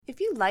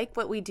like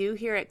what we do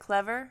here at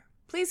Clever,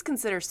 please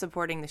consider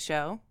supporting the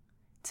show.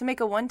 To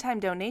make a one-time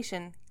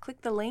donation,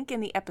 click the link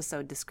in the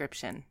episode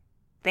description.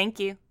 Thank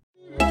you.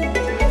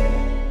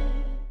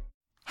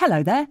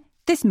 Hello there.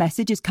 This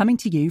message is coming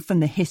to you from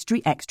the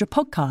History Extra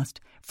podcast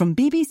from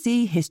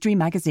BBC History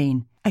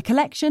Magazine, a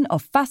collection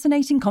of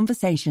fascinating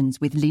conversations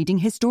with leading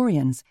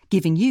historians,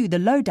 giving you the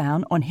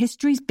lowdown on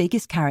history's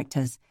biggest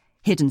characters,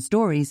 hidden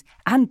stories,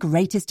 and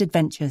greatest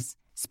adventures.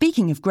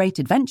 Speaking of great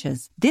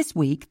adventures, this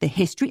week the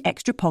History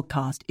Extra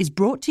podcast is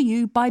brought to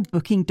you by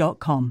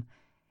Booking.com.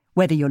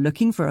 Whether you're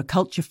looking for a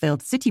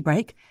culture-filled city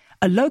break,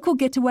 a local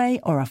getaway,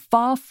 or a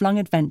far-flung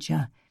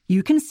adventure,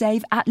 you can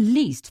save at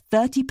least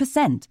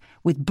 30%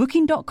 with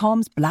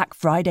Booking.com's Black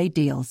Friday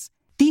deals.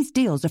 These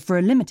deals are for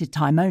a limited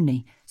time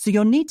only, so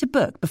you'll need to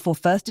book before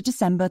 1st of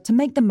December to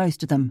make the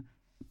most of them.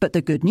 But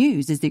the good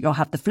news is that you'll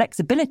have the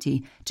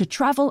flexibility to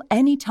travel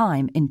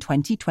anytime in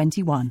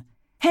 2021.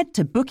 Head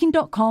to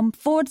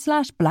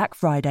Booking.com/Black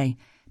Friday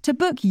to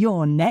book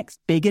your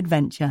next big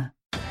adventure.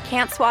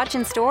 Can't swatch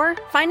in store?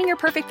 Finding your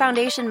perfect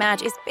foundation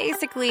match is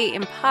basically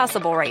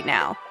impossible right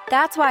now.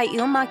 That's why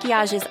Il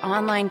Maquillage's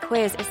online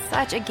quiz is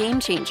such a game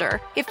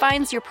changer. It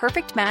finds your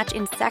perfect match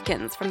in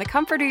seconds from the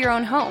comfort of your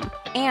own home.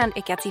 And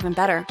it gets even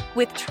better.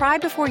 With Try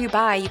Before You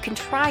Buy, you can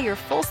try your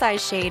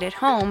full-size shade at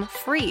home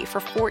free for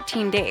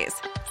 14 days.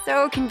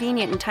 So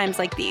convenient in times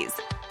like these.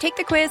 Take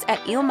the quiz at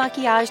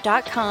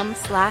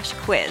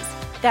ilmaquillage.com/quiz.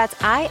 That's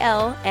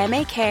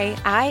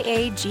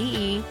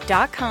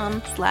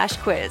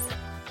ILMAKIAGE.com/quiz.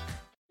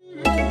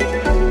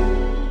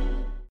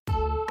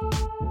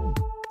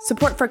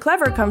 Support for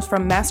Clever comes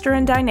from Master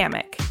and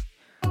Dynamic.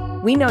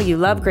 We know you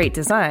love great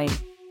design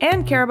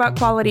and care about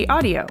quality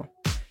audio,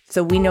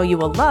 so we know you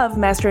will love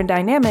Master and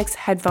Dynamic's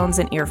headphones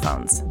and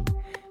earphones.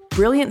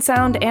 Brilliant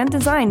sound and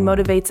design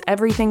motivates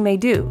everything they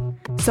do,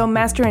 so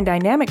Master and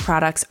Dynamic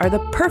products are the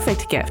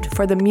perfect gift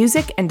for the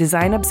music and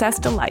design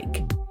obsessed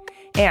alike.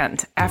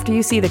 And after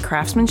you see the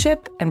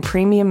craftsmanship and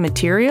premium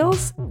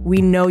materials,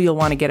 we know you'll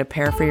want to get a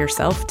pair for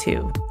yourself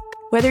too.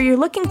 Whether you're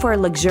looking for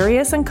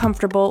luxurious and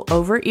comfortable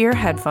over-ear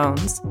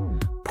headphones,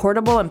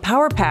 portable and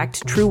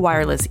power-packed true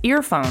wireless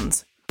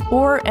earphones,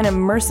 or an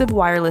immersive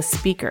wireless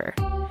speaker,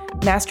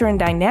 Master and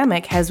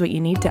Dynamic has what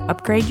you need to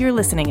upgrade your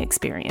listening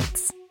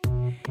experience.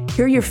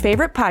 Hear your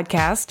favorite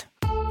podcast,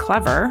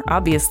 Clever,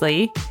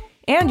 obviously,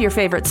 and your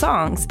favorite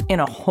songs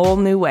in a whole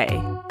new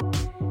way.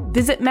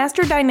 Visit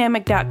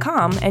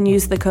masterdynamic.com and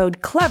use the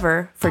code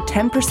CLEVER for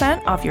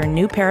 10% off your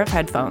new pair of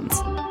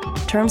headphones.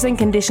 Terms and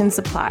conditions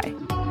apply.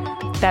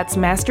 That's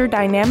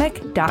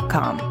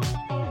masterdynamic.com.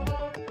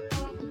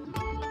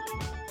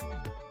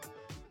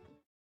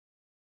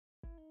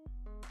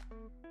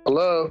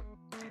 Hello.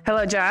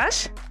 Hello,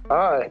 Josh.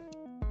 Hi.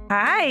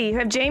 Hi, you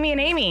have Jamie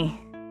and Amy.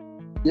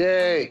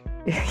 Yay.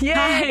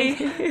 Yay.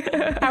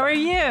 How are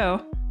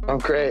you? I'm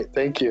great.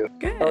 Thank you.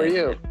 Good. How are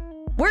you?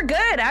 We're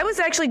good. I was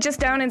actually just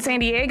down in San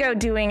Diego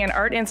doing an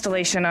art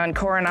installation on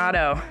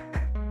Coronado.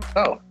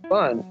 Oh,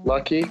 fun.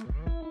 Lucky.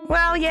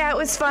 Well, yeah, it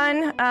was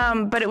fun,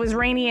 but it was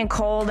rainy and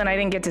cold, and I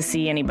didn't get to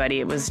see anybody.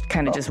 It was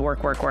kind of just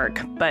work.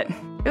 But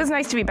it was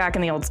nice to be back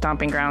in the old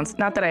stomping grounds.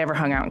 Not that I ever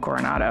hung out in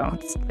Coronado.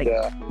 It's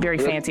very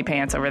fancy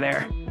pants over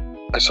there.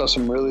 I saw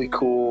some really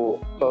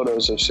cool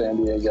photos of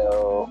San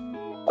Diego.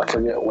 I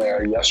forget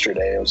where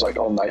yesterday. It was like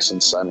all nice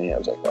and sunny. I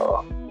was like,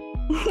 oh.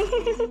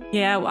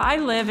 Yeah, well, I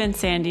live in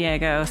San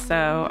Diego,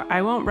 so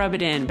I won't rub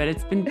it in, but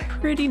it's been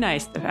pretty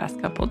nice the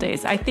past couple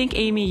days. I think,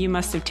 Amy, you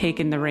must have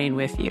taken the rain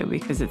with you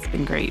because it's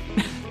been great.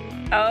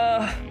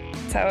 Oh,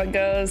 that's how it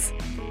goes.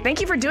 Thank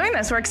you for doing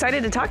this. We're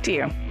excited to talk to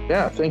you.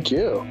 Yeah, thank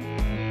you.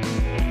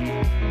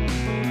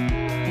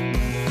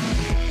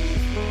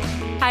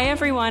 Hi,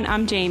 everyone.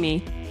 I'm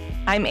Jamie.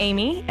 I'm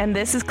Amy, and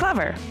this is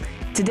Clever.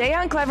 Today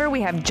on Clever, we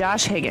have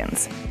Josh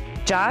Higgins.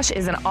 Josh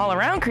is an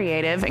all-around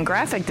creative and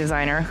graphic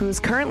designer who's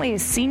currently a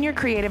senior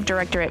creative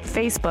director at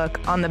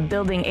Facebook on the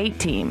Building 8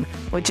 team,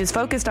 which is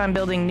focused on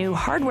building new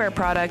hardware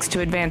products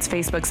to advance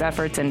Facebook's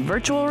efforts in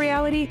virtual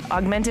reality,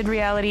 augmented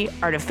reality,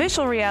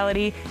 artificial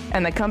reality,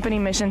 and the company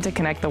mission to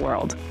connect the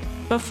world.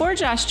 Before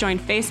Josh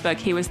joined Facebook,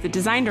 he was the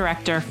design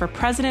director for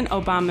President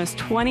Obama's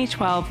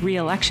 2012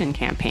 re-election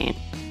campaign.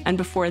 And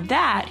before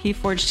that, he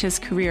forged his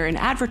career in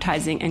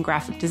advertising and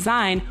graphic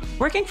design,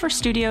 working for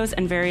studios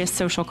and various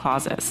social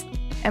causes.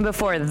 And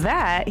before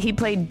that, he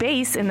played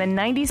bass in the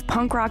 90s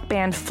punk rock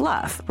band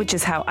Fluff, which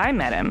is how I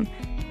met him.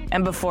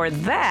 And before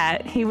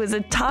that, he was a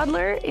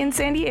toddler in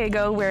San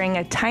Diego wearing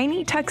a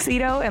tiny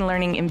tuxedo and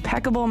learning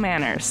impeccable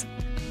manners.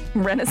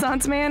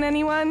 Renaissance man,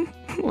 anyone?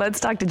 Let's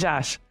talk to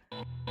Josh.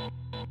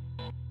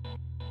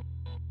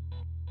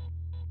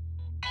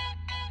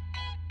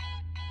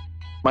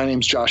 My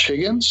name's Josh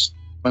Higgins.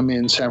 I'm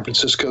in San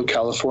Francisco,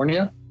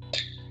 California,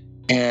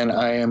 and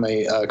I am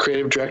a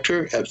creative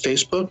director at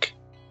Facebook.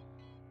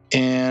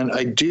 And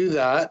I do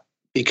that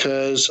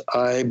because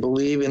I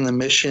believe in the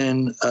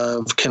mission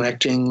of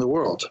connecting the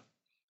world.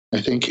 I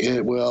think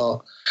it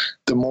will,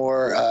 the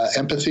more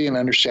empathy and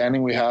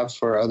understanding we have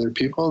for other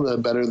people, the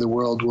better the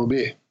world will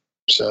be.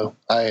 So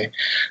I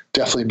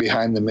definitely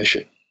behind the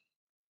mission.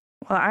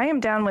 Well, I am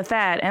down with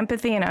that.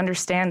 Empathy and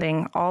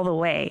understanding all the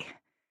way.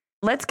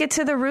 Let's get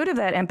to the root of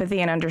that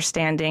empathy and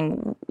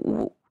understanding.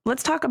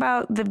 Let's talk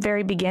about the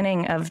very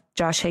beginning of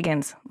Josh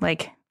Higgins,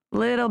 like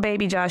little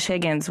baby Josh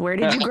Higgins. Where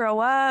did you grow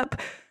up?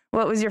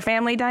 What was your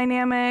family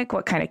dynamic?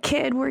 What kind of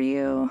kid were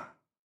you?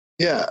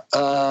 Yeah.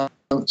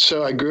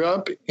 So I grew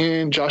up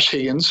in Josh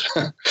Higgins.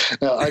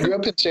 No, I grew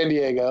up in San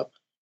Diego.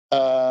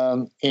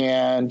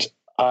 And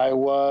I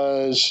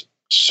was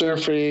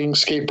surfing,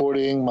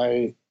 skateboarding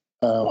my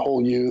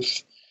whole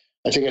youth.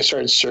 I think I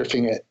started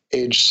surfing at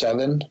age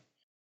 7.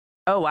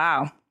 Oh,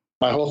 wow.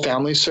 My whole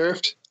family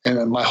surfed,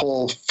 and my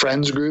whole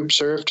friends group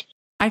surfed.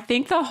 I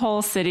think the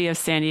whole city of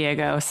San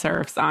Diego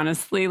surfs,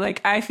 honestly.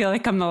 Like, I feel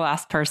like I'm the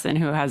last person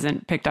who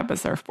hasn't picked up a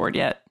surfboard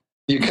yet.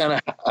 You kind of,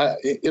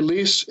 at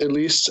least,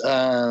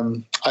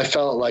 I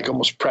felt like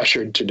almost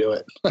pressured to do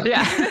it.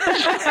 Yeah.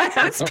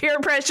 It's peer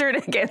pressure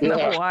to get in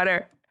the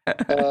water.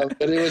 But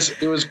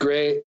it was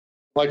great.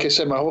 Like I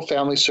said, my whole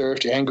family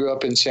surfed and grew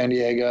up in San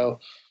Diego,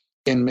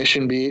 in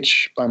Mission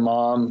Beach. My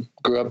mom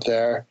grew up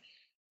there,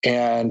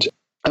 and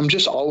I'm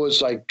just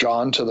always like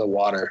drawn to the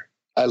water.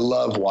 I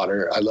love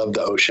water. I love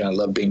the ocean. I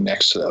love being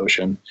next to the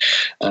ocean.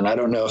 And I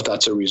don't know if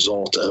that's a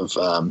result of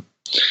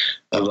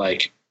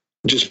like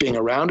just being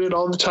around it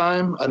all the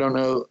time. I don't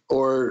know,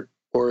 or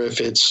if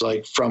it's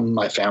like from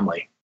my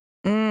family.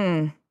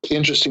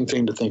 Interesting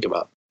thing to think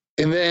about.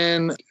 And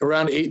then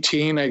around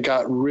 18, I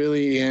got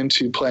really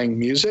into playing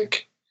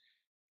music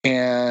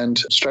and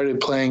started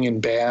playing in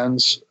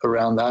bands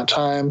around that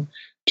time,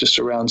 just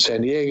around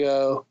San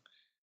Diego.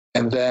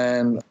 And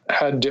then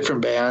had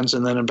different bands.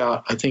 And then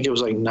about, I think it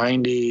was like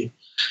 90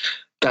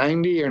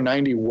 or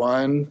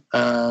 91,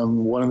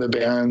 one of the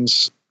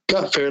bands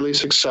got fairly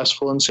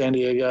successful in San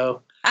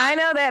Diego. I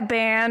know that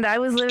band. I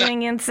was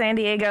living in San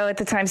Diego at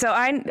the time. So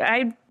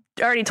I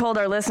already told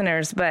our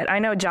listeners, but I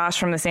know Josh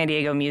from the San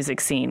Diego music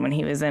scene when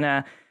he was in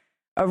a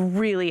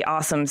really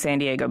awesome San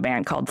Diego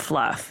band called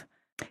Fluff.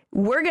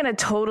 We're going to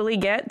totally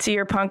get to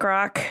your punk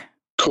rock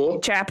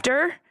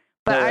chapter,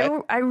 but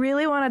right. I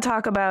really want to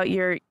talk about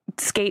your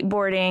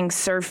skateboarding,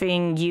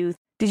 surfing, youth.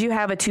 Did you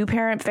have a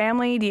 2-parent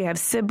family? Do you have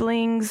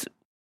siblings?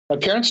 My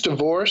parents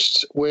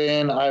divorced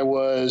when I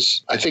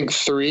was, I think,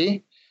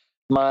 3.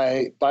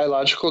 My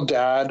biological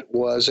dad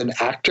was an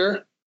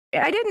actor.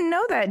 I didn't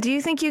know that. Do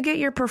you think you get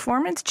your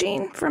performance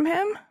gene from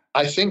him?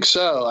 I think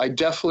so. I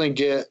definitely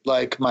get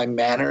like my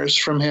manners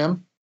from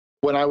him.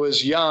 When I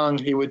was young,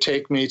 he would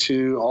take me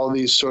to all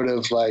these sort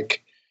of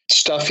like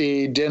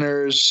stuffy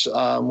dinners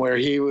where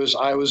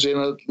I was in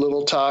a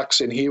little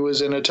tux and he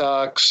was in a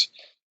tux,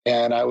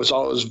 and I was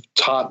always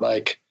taught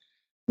like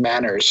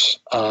manners.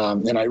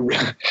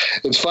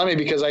 It's funny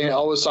because I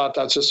always thought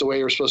that's just the way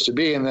you were supposed to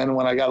be. And then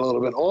when I got a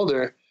little bit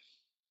older,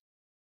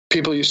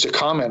 people used to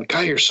comment,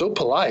 "God, you're so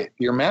polite.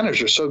 Your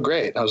manners are so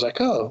great." And I was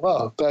like, "Oh,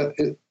 well,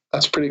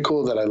 that's pretty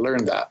cool that I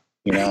learned that."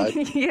 You know?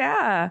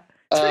 Yeah.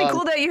 It's pretty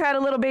cool that you had a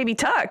little baby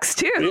tux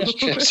too.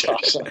 It's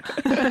awesome.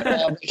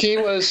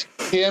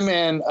 Him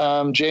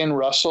and Jane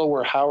Russell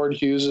were Howard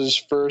Hughes's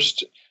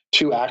first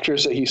 2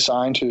 actors that he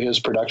signed to his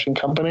production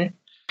company.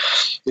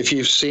 If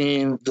you've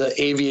seen The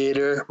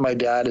Aviator, my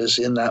dad is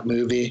in that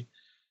movie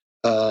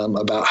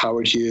about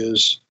Howard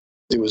Hughes.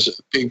 It was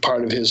a big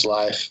part of his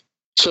life.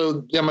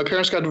 So yeah, my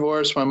parents got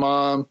divorced. My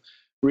mom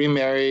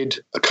remarried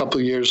a couple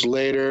of years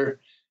later.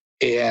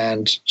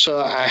 And so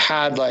I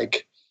had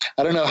like,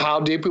 I don't know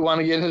how deep we want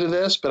to get into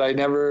this, but I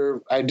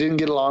didn't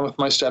get along with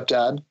my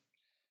stepdad.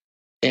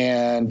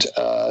 And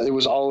it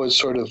was always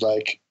sort of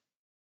like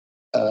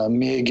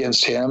me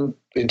against him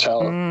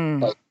until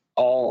like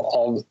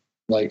all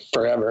like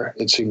forever,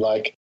 it seemed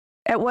like.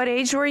 At what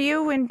age were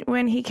you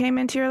when he came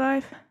into your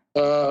life?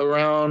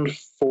 Around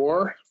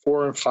 4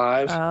 or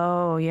 5.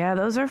 Oh, yeah.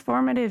 Those are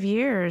formative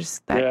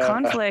years. That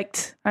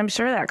conflict, I'm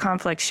sure that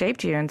conflict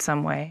shaped you in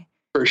some way.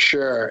 For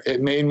sure.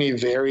 It made me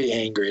very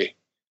angry.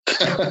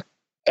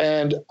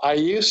 And I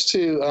used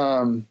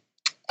to,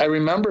 I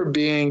remember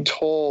being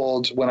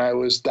told when I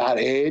was that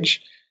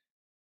age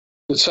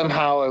that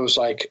somehow I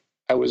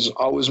was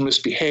always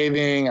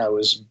misbehaving. I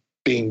was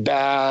being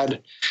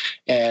bad.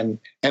 And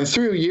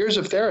through years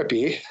of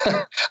therapy,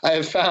 I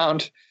have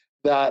found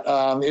that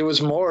it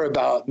was more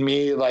about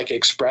me like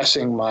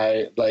expressing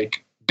my,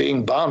 like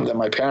being bummed that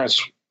my parents,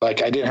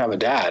 like I didn't have a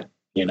dad,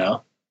 you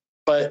know?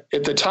 But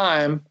at the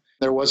time,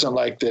 there wasn't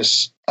like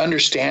this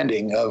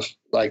understanding of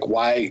like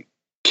why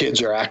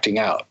kids are acting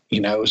out, you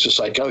know? It was just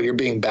like, oh, you're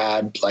being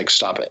bad, like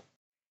stop it.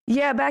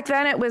 Yeah, back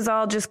then it was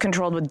all just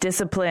controlled with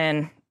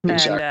discipline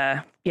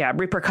and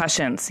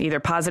repercussions, either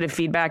positive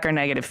feedback or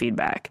negative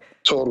feedback.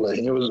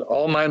 Totally. It was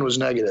all mine was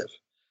negative.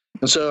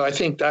 And so I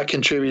think that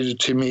contributed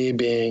to me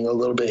being a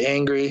little bit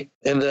angry.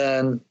 And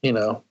then, you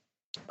know,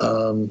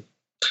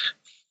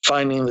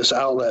 finding this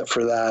outlet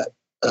for that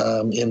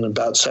in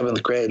about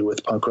 7th grade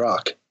with punk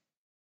rock.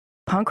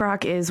 Punk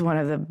rock is one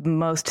of the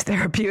most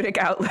therapeutic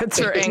outlets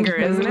for anger,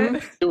 isn't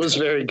it? It was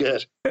very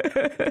good.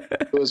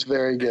 It was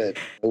very good.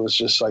 It was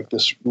just like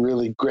this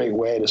really great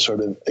way to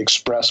sort of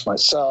express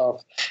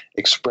myself,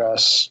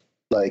 express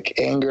like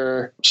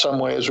anger. Some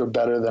ways were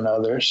better than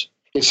others.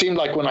 it seemed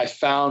like when I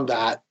found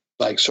that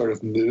like sort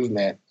of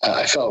movement,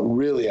 I felt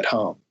really at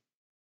home.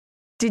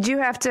 Did you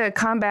have to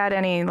combat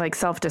any like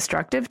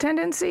self-destructive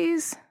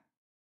tendencies?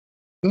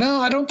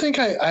 No, I don't think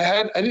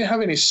I didn't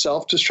have any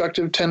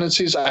self-destructive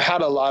tendencies. I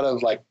had a lot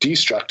of like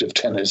destructive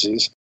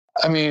tendencies.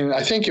 I mean,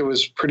 I think it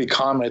was pretty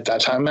common at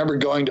that time. I remember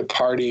going to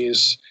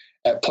parties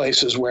at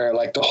places where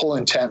like the whole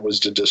intent was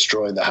to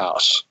destroy the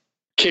house,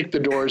 kick the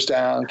doors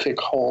down, kick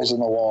holes in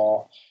the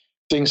wall,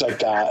 things like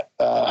that.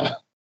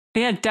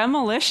 Yeah,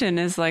 demolition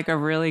is like a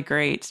really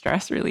great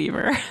stress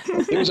reliever.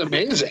 It was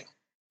amazing.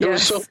 It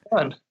was so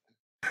fun.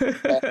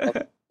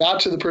 Not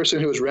to the person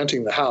who was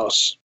renting the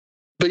house.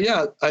 But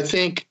yeah, I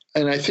think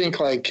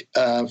like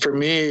for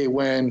me,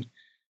 when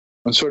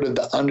sort of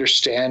the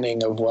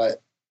understanding of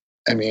what,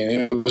 I mean,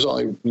 it was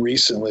only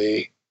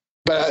recently,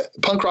 but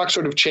punk rock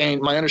sort of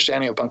changed. My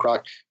understanding of punk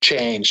rock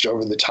changed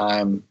over the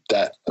time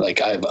that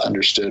like I've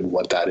understood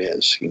what that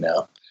is, you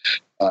know.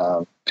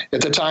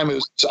 At the time, it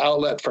was an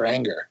outlet for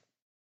anger.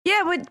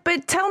 Yeah,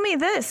 but tell me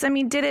this. I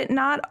mean, did it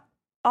not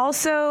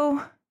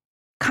also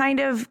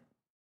kind of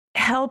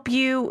help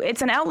you?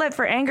 It's an outlet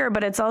for anger,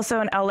 but it's also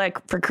an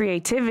outlet for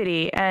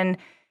creativity. And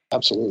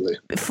absolutely,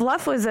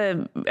 Fluff was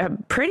a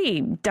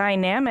pretty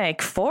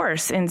dynamic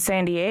force in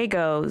San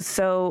Diego.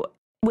 So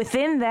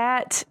within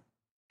that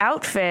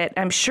outfit,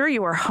 I'm sure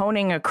you were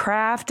honing a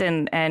craft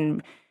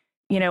and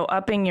you know,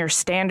 upping your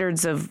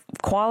standards of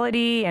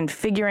quality and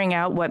figuring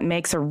out what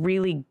makes a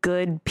really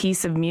good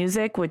piece of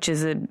music, which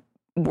is a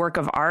work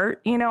of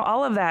art. You know,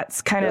 all of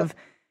that's kind of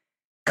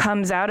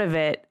comes out of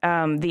it.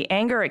 The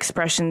anger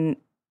expression,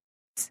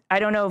 I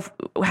don't know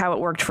how it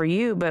worked for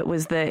you, but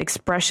was the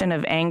expression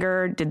of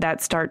anger, did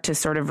that start to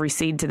sort of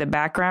recede to the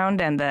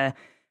background and the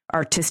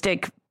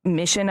artistic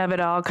mission of it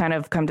all kind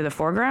of come to the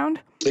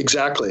foreground?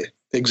 Exactly.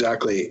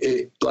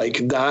 It,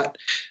 like that,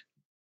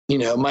 you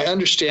know, my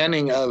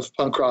understanding of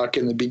punk rock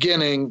in the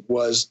beginning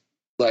was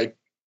like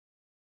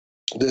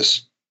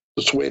this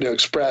way to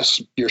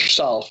express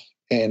yourself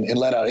and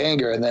let out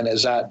anger. And then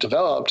as that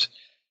developed,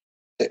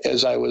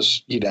 as I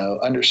was, you know,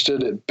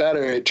 understood it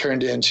better, it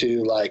turned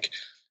into like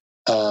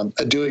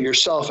a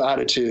do-it-yourself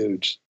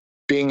attitude,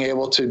 being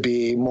able to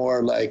be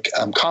more like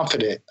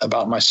confident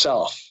about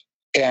myself.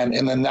 And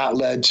then that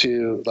led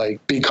to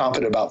like be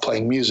confident about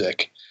playing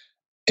music.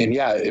 And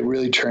yeah, it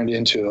really turned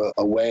into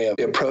a way of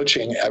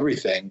approaching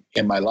everything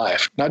in my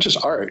life, not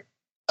just art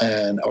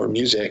or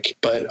music,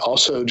 but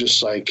also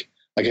just like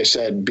I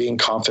said, being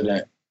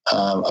confident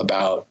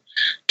about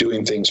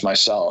doing things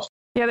myself.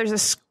 Yeah, there's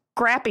a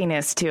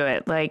scrappiness to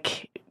it.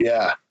 Like,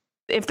 yeah,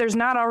 if there's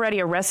not already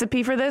a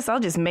recipe for this, I'll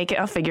just make it.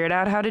 I'll figure it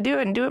out how to do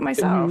it and do it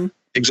myself. Mm-hmm.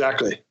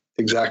 Exactly.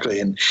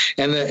 And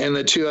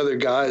the two other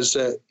guys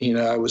that, you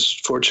know, I was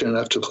fortunate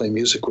enough to play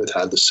music with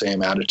had the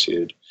same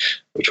attitude,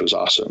 which was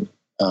awesome.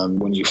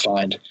 When you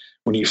find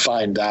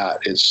that,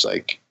 it's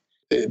like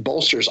it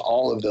bolsters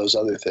all of those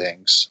other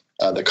things,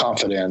 the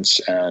confidence,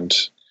 and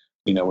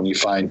you know, when you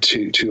find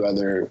two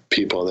other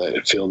people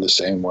that feel the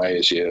same way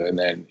as you, and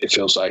then it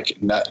feels like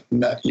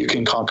you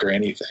can conquer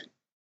anything.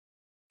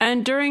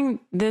 And during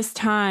this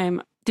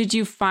time, did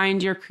you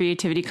find your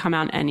creativity come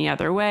out any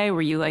other way?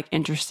 Were you like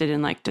interested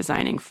in like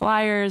designing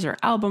flyers or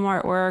album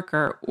artwork,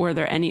 or were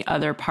there any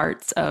other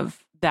parts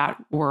of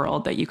that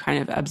world that you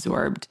kind of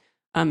absorbed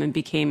and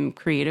became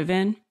creative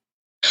in?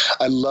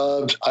 I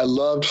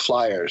loved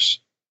flyers.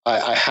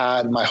 I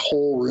had, my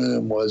whole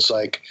room was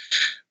like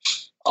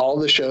all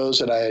the shows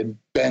that I had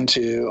been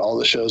to, all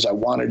the shows I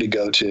wanted to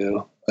go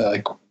to,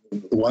 like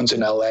the ones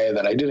in LA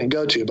that I didn't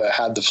go to, but I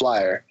had the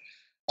flyer.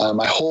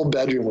 My whole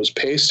bedroom was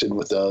pasted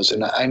with those.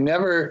 And I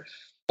never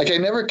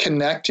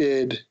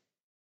connected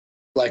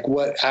like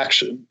what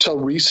actually, till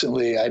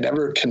recently, I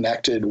never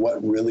connected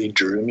what really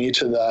drew me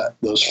to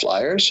those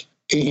flyers.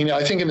 You know,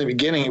 I think in the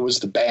beginning it was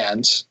the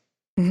bands.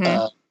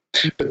 Mm-hmm.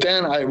 But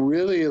then I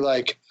really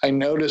I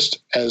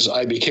noticed as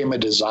I became a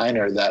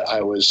designer that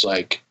I was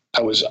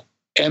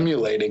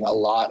emulating a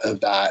lot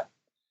of that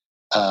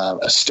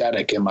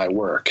aesthetic in my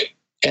work.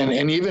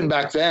 And even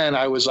back then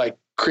I was like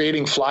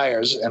creating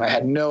flyers, and I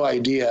had no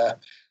idea,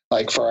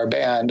 like for our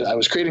band, I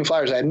was creating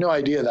flyers. I had no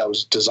idea that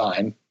was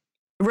design.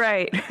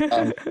 Right.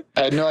 I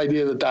had no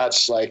idea that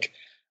that's like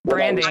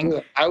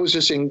branding. I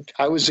was in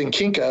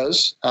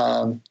Kinko's.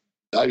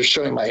 I was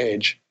showing my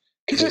age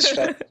because it's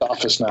the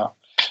office now.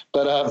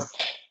 But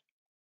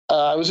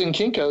I was in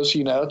Kinko's,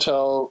 you know,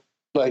 till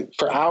like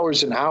for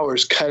hours and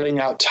hours, cutting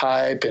out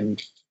type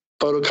and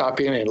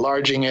photocopying,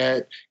 enlarging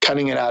it,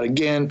 cutting it out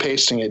again,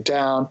 pasting it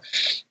down.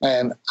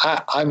 And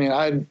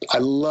I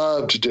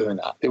loved doing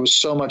that. It was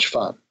so much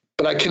fun.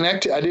 But I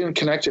didn't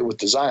connect it with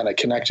design. I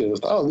connected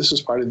with, this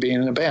is part of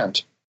being in a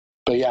band.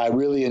 But yeah, I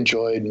really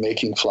enjoyed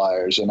making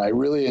flyers, and I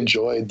really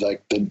enjoyed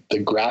like the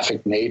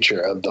graphic nature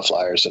of the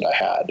flyers that I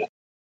had.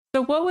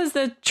 So what was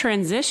the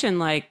transition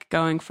like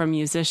going from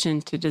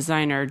musician to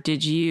designer?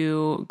 Did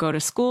you go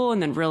to school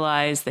and then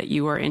realize that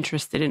you were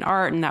interested in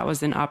art and that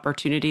was an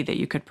opportunity that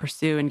you could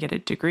pursue and get a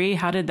degree?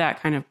 How did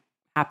that kind of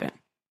happen?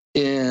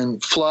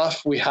 In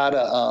Fluff, we had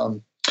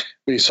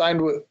we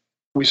signed with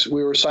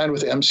we were signed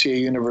with MCA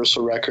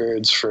Universal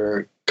Records for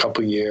a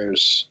couple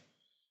years.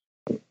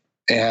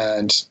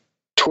 And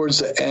towards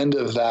the end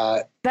of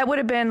that. That would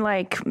have been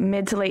like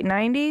mid to late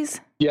 90s?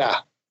 Yeah.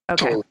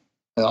 Okay. Totally.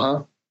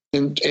 Uh-huh.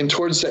 And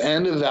towards the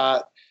end of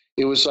that,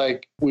 it was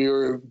like we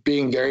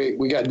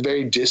got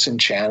very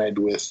disenchanted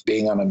with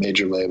being on a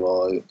major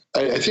label.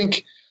 I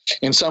think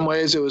in some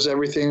ways it was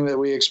everything that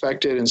we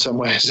expected. In some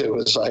ways it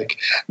was like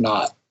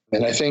not.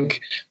 And I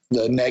think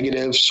the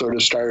negatives sort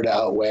of started to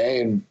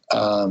outweigh.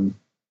 And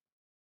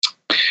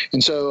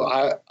so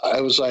I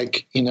was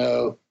like,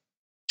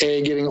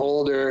 getting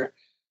older.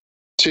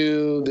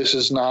 2, this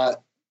is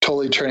not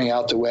totally turning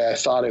out the way I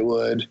thought it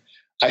would.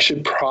 I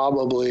should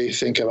probably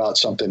think about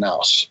something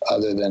else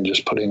other than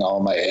just putting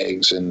all my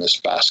eggs in this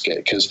basket,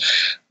 because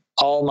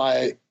all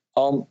my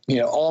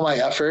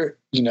effort,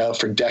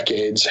 for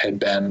decades had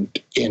been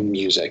in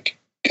music.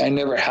 I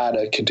never had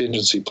a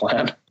contingency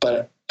plan,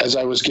 but as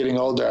I was getting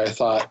older, I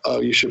thought,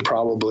 you should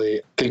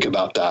probably think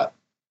about that.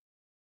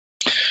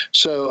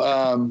 So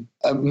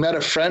I met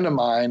a friend of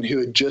mine who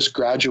had just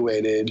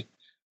graduated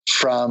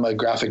from a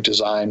graphic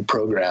design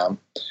program.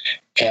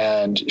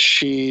 And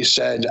she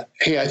said,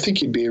 "Hey, I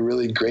think you'd be a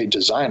really great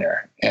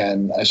designer."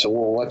 And I said,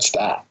 "Well, what's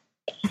that?"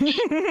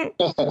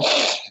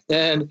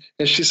 and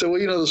she said, "Well,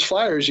 those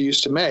flyers you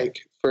used to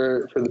make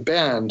for the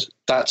band,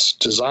 that's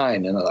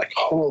design." And I'm like,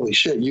 "Holy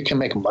shit, you can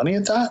make money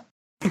at that?"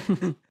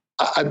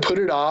 I put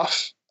it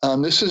off.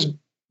 This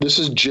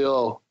is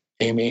Jill,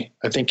 Amy.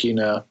 I think you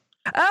know.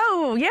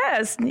 Oh,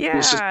 yes. Yeah.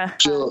 This is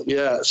Jill.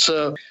 Yeah.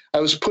 So I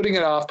was putting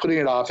it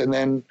off. And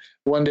then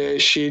one day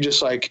she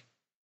just like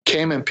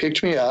came and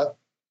picked me up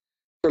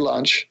for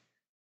lunch.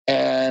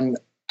 And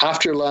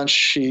after lunch,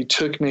 she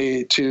took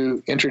me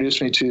to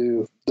introduce me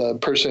to the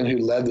person who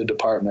led the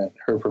department,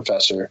 her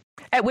professor.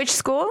 At which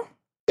school?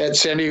 At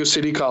San Diego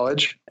City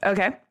College.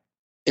 Okay.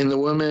 And the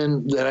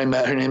woman that I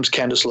met, her name's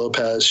Candace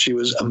Lopez. She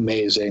was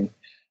amazing.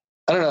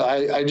 I don't know.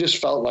 I just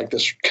felt like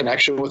this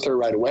connection with her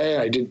right away.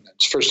 It's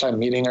the first time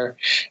meeting her.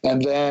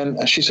 And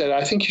then she said,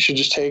 "I think you should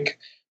just take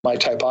my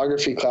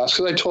typography class."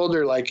 Cause I told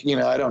her I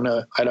don't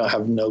know. I don't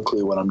have no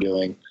clue what I'm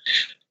doing.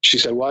 She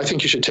said, "Well, I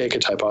think you should take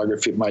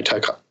my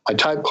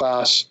type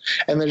class,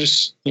 and then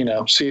just,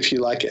 see if you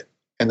like it.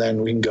 And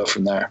then we can go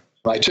from there."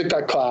 I took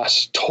that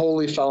class,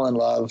 totally fell in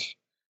love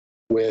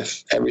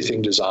with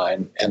everything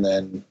design. And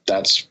then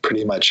that's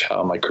pretty much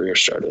how my career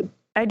started.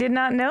 I did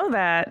not know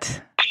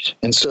that.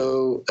 And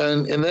so,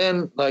 and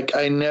then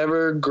I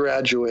never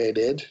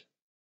graduated.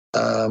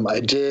 I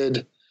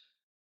did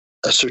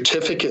a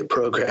certificate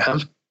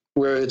program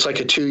where it's like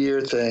a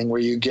 2-year thing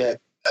where you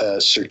get a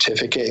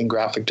certificate in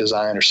graphic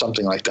design or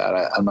something like that.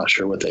 I'm not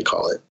sure what they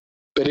call it,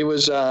 but it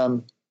was,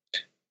 I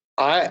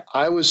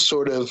was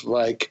sort of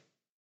like,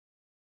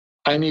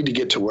 I need to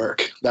get to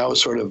work. That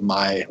was sort of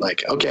my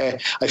okay,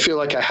 I feel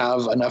like I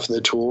have enough of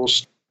the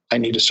tools. I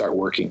need to start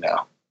working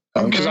now.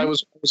 Because I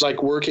was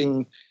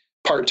working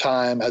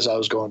part-time as I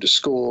was going to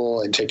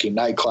school and taking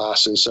night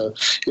classes. So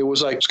it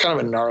was kind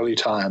of a gnarly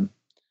time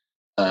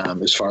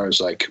as far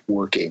as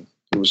working.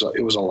 It was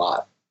a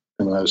lot.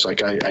 And I was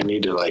like, I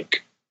need to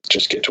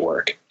just get to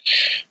work.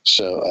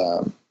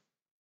 So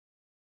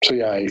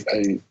yeah,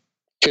 I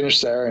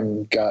finished there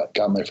and got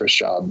my first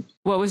job.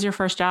 What was your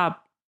first job?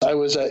 I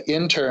was an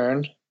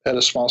intern at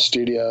a small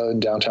studio in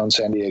downtown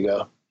San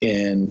Diego.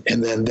 And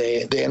then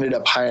they ended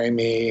up hiring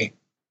me.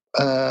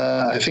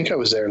 I think I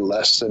was there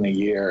less than a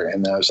year.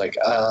 And I was like,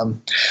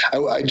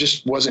 I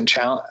just wasn't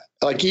challenged.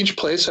 Each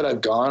place that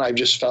I've gone, I've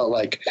just felt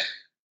like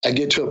I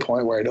get to a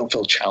point where I don't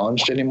feel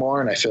challenged anymore.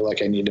 And I feel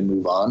like I need to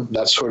move on.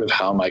 That's sort of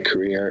how my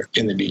career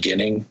in the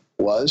beginning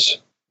was.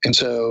 And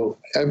so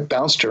I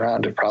bounced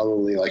around to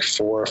probably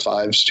 4 or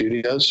 5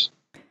 studios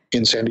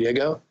in San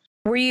Diego.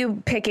 Were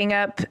you picking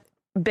up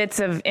bits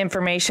of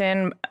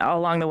information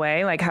along the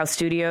way, like how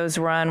studios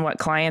run, what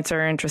clients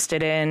are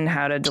interested in,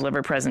 how to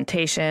deliver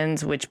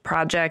presentations, which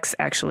projects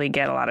actually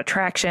get a lot of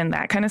traction,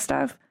 that kind of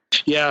stuff?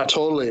 Yeah,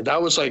 totally. That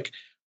was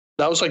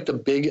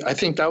the big, I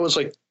think that was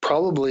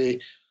probably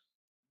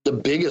the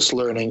biggest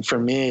learning for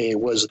me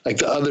was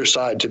the other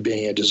side to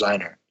being a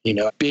designer.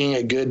 Being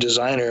a good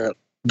designer,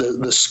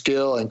 the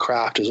skill and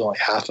craft is only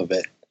half of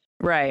it.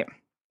 Right.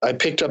 I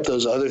picked up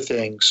those other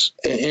things,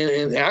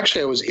 and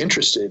actually I was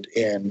interested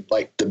in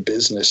the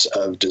business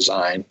of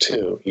design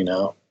too.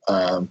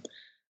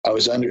 I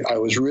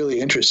was really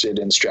interested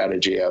in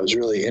strategy. I was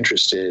really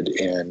interested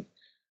in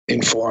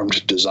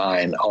informed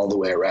design all the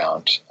way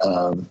around.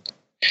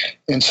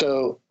 And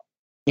so,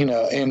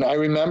 and I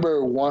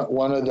remember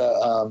one of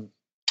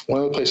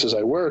the places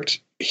I worked,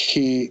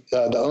 the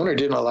owner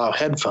didn't allow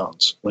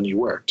headphones when he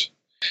worked.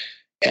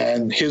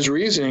 And his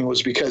reasoning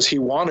was because he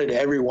wanted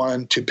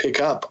everyone to pick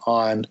up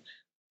on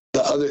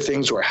the other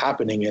things that were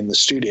happening in the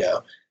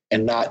studio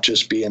and not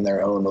just be in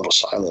their own little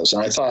silos.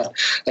 And I thought,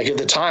 at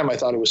the time, I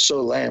thought it was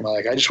so lame.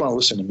 I just want to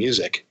listen to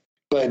music.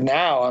 But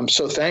now I'm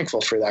so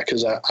thankful for that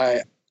because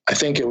I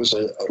think it was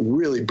a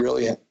really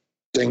brilliant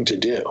thing to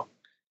do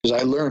because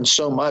I learned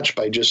so much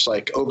by just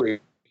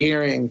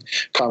overhearing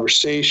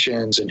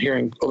conversations and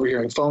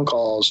overhearing phone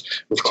calls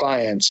with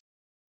clients.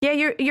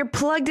 Yeah, you're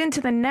plugged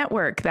into the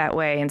network that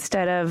way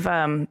instead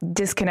of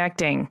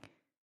disconnecting.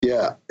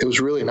 Yeah, it was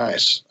really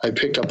nice. I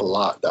picked up a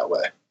lot that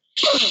way.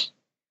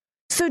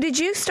 So did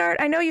you start,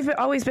 I know you've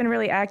always been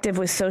really active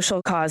with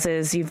social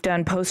causes. You've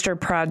done poster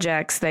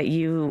projects that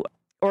you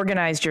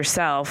organized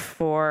yourself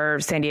for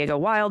San Diego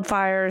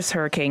wildfires,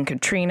 Hurricane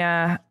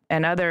Katrina,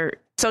 and other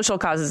social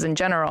causes in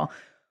general.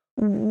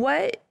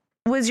 What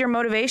was your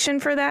motivation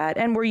for that?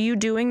 And were you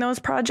doing those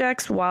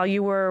projects while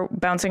you were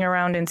bouncing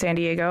around in San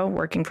Diego,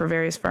 working for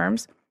various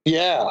firms?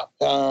 Yeah,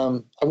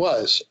 I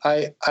was.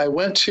 I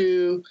went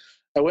to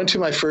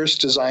my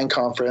first design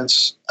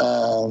conference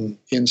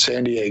in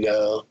San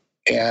Diego,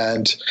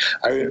 and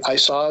I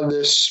saw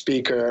this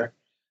speaker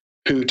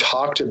who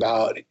talked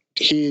about,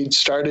 he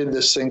started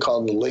this thing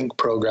called the LINK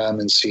program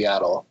in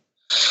Seattle.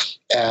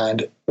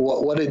 And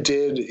what it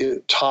did,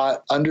 it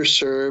taught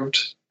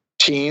underserved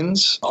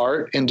teens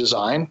art and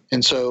design.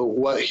 And so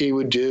what he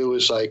would do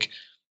was like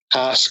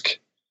ask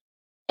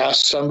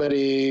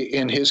somebody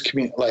in his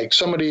community, like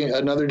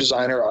another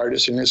designer or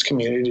artist in his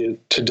community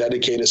to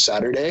dedicate a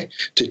Saturday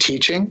to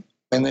teaching.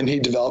 And then he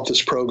developed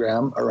this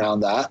program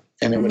around that,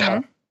 and it would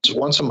happen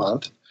once a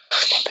month.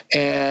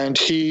 And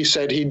he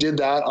said he did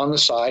that on the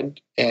side,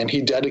 and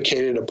he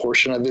dedicated a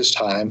portion of his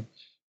time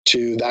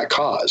to that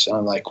cause. And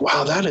I'm like,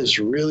 wow, that is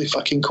really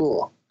fucking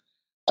cool.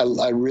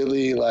 I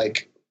really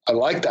like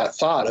that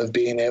thought of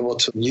being able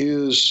to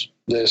use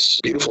this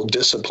beautiful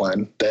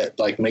discipline that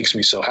like makes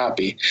me so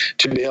happy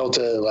to be able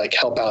to like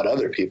help out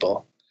other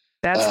people.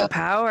 That's the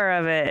power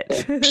of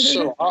it.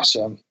 So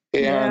awesome.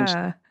 And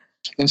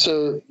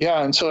so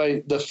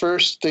the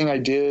first thing I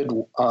did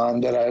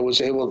that I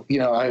was able,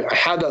 I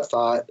had that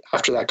thought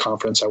after that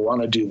conference, I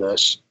want to do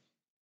this.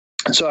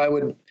 And so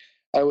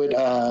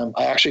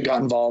I actually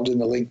got involved in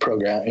the LINK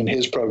program. In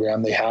his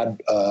program, they had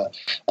a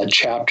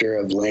chapter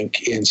of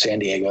LINK in San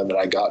Diego that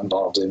I got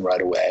involved in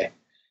right away.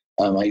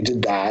 I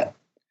did that.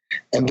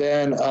 And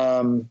then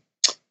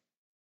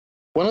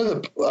one of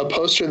a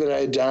poster that I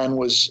had done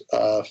was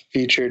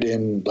featured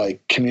in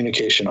like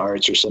communication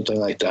arts or something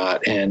like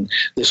that. And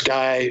this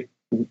guy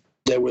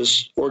that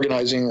was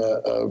organizing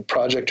a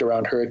project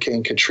around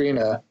Hurricane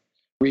Katrina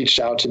reached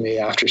out to me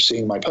after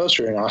seeing my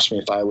poster and asked me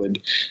if I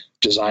would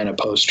design a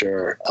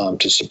poster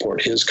to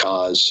support his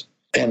cause.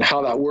 And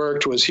how that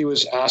worked was he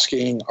was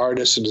asking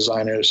artists and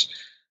designers,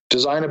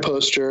 design a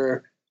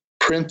poster,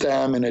 print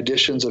them in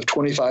editions of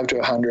 25 to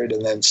 100,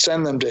 and then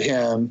send them to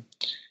him.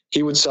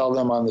 He would sell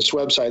them on this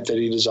website that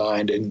he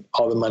designed, and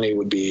all the money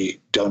would be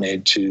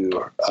donated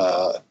to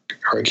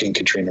Hurricane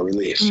Katrina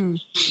relief.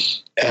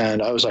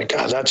 And I was like,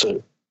 God, that's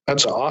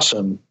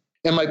awesome.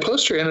 And my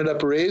poster ended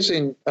up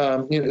raising,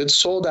 it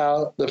sold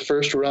out the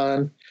first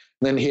run.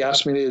 Then he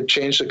asked me to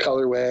change the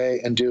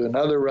colorway and do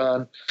another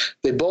run.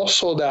 They both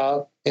sold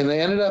out, and they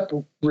ended up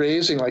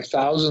raising like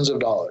thousands of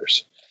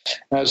dollars.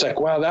 And I was like,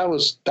 wow,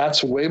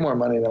 that's way more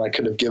money than I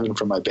could have given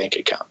from my bank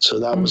account. So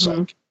that was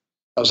like,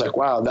 I was like,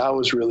 wow, that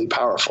was really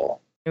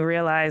powerful. You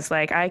realize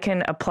like I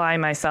can apply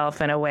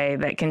myself in a way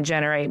that can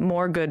generate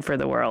more good for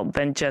the world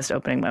than just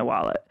opening my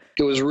wallet.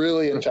 It was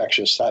really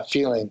infectious. That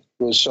feeling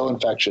was so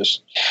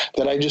infectious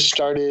that I just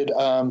started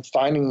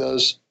finding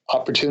those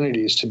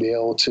opportunities to be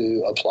able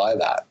to apply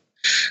that.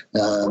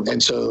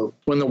 And so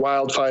when the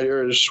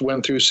wildfires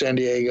went through San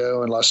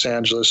Diego and Los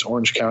Angeles,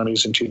 Orange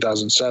counties in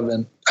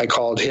 2007, I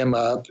called him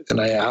up and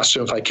I asked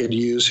him if I could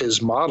use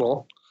his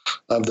model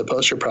of the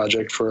poster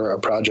project for a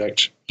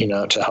project,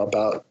 to help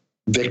out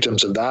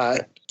victims of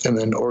that, and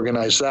then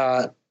organize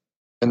that,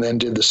 and then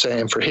did the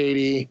same for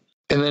Haiti.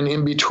 And then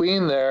in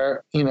between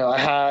there,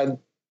 I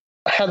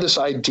had this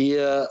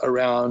idea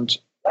around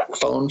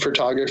phone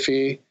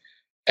photography,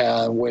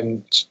 and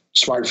when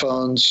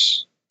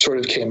smartphones sort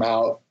of came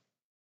out,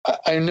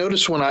 I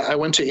noticed when I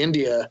went to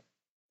India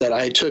that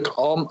I took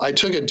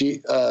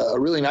a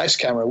really nice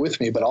camera with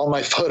me, but all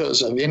my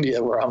photos of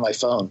India were on my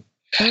phone.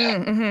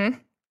 Mm-hmm.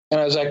 And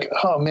I was like,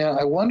 oh man,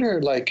 I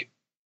wonder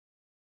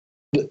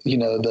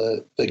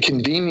the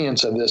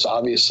convenience of this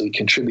obviously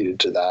contributed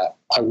to that.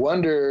 I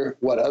wonder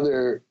what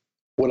other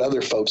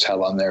folks have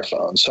on their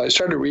phones. So I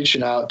started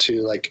reaching out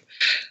to like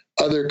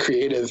other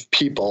creative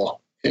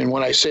people. And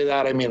when I say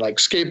that, I mean like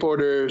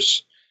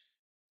skateboarders,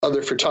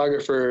 other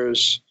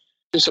photographers,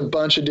 just a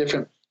bunch of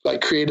different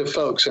like creative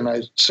folks. And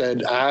I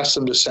asked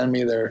them to send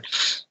me their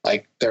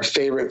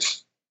favorite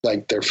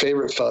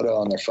photo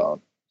on their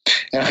phone.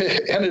 And I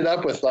ended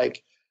up with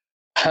like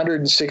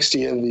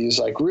 160 of these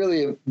like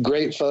really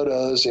great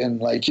photos, and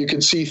like you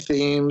could see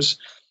themes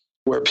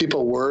where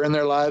people were in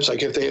their lives.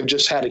 Like if they have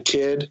just had a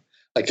kid,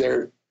 like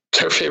their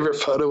favorite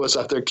photo was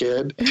of their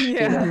kid.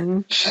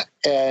 Yeah.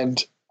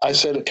 And I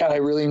said, God, I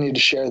really need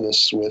to share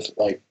this with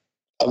like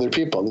other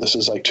people. This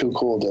is like too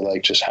cool to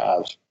like just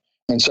have.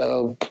 And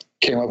so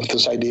came up with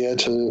this idea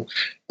to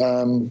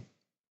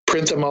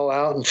print them all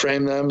out and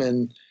frame them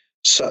and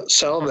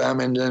sell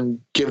them, and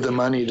then give the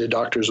money to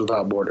Doctors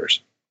Without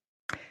Borders.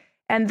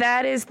 And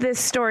that is this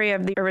story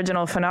of the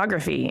original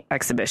phonography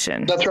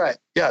exhibition. That's right.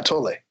 Yeah,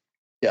 totally.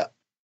 Yeah.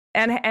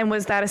 And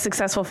was that a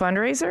successful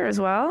fundraiser as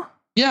well?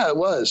 Yeah, it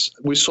was.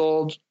 We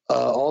sold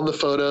all the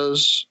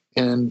photos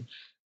and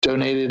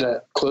donated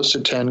close to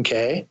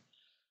 10K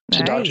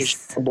to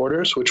Doctors Without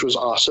Borders, which was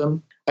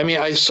awesome. I mean,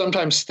 I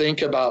sometimes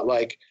think about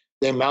like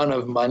the amount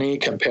of money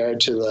compared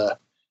to the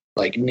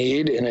like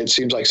need, and it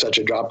seems like such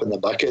a drop in the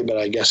bucket, but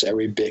I guess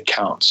every bit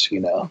counts, you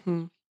know.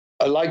 Mm-hmm.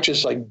 I like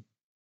just like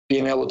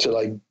being able to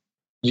like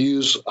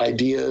use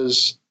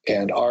ideas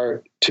and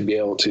art to be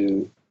able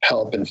to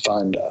help and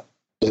fund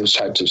those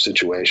types of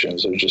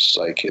situations. They're just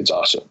like, it's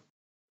awesome.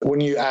 When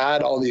you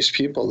add all these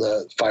people,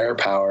 the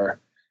firepower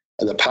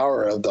and the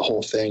power of the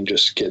whole thing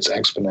just gets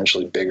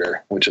exponentially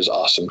bigger, which is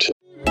awesome too.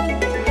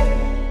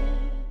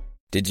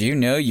 Did you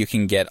know you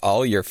can get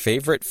all your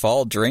favorite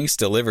fall drinks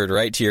delivered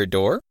right to your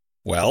door?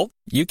 Well,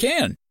 you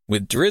can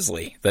with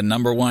Drizzly, the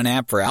 #1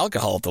 app for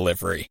alcohol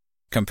delivery.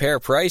 Compare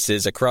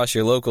prices across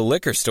your local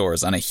liquor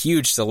stores on a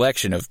huge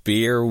selection of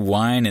beer,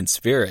 wine, and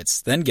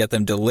spirits, then get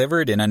them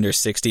delivered in under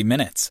 60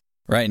 minutes.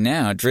 Right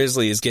now,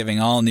 Drizzly is giving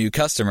all new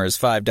customers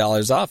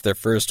 $5 off their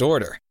first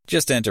order.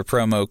 Just enter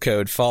promo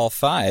code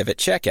FALL5 at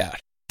checkout.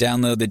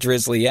 Download the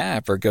Drizzly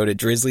app or go to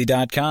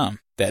drizzly.com.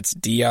 That's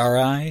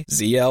DRIZLY.com.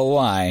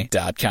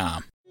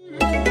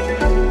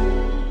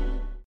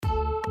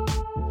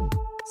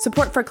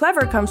 Support for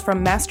Clever comes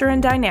from Master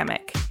and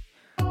Dynamic.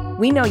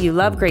 We know you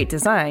love great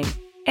design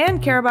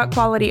and care about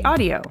quality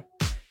audio,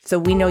 so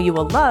we know you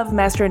will love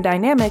Master and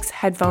Dynamic's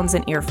headphones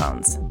and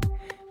earphones.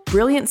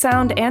 Brilliant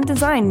sound and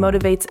design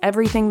motivates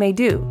everything they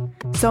do,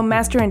 so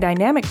Master and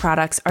Dynamic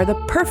products are the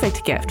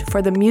perfect gift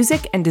for the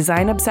music and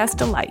design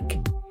obsessed alike.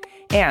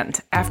 And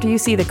after you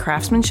see the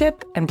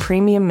craftsmanship and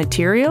premium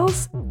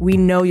materials, we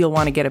know you'll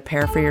want to get a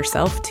pair for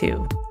yourself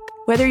too.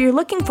 Whether you're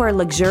looking for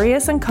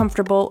luxurious and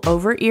comfortable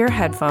over-ear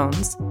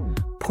headphones,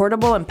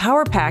 portable and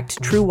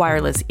power-packed true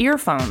wireless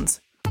earphones,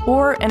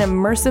 or an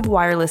immersive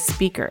wireless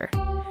speaker,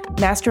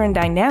 Master and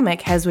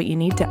Dynamic has what you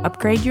need to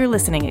upgrade your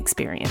listening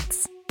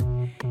experience.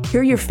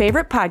 Hear your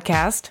favorite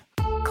podcast,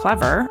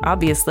 Clever,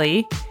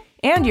 obviously,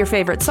 and your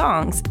favorite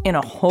songs in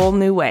a whole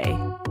new way.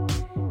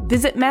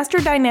 Visit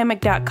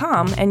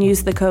masterdynamic.com and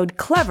use the code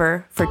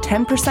CLEVER for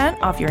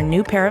 10% off your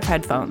new pair of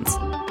headphones.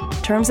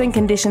 Terms and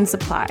conditions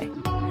apply.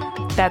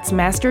 That's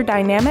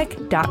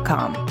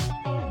masterdynamic.com.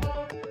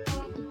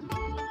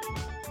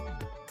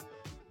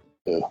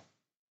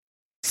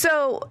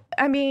 So,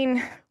 I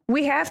mean,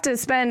 we have to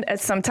spend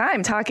some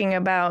time talking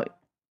about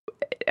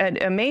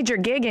a major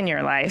gig in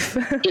your life.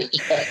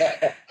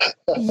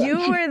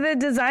 You were the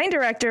design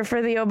director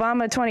for the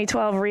Obama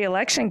 2012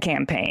 re-election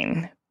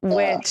campaign,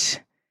 which...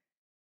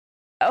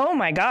 Oh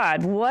my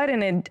God, what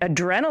an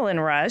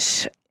adrenaline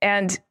rush.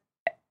 And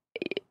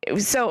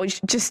so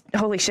just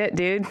holy shit,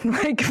 dude.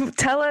 Like,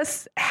 tell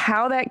us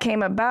how that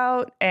came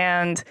about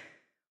and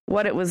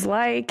what it was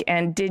like.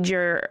 And did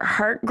your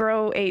heart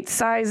grow 8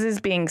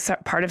 sizes being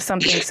part of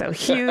something so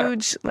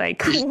huge?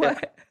 Like,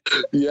 what?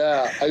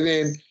 Yeah. I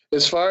mean,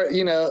 as far,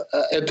 you know,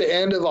 at the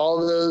end of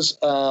all of those,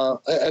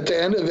 at the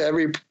end of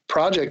every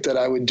project that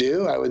I would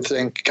do, I would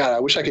think, God, I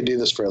wish I could do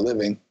this for a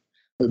living.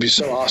 It would be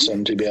so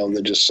awesome to be able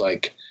to just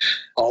like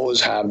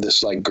always have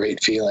this like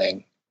great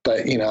feeling.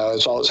 But, you know, I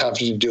was always having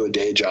to do a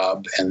day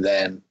job and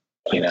then,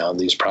 you know,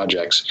 these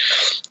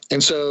projects.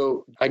 And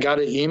so I got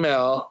an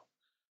email.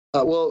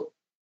 Well,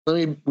 let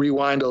me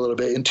rewind a little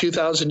bit. In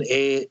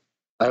 2008,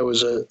 I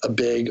was a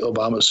big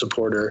Obama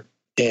supporter,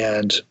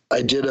 and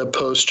I did a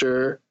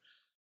poster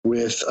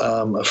with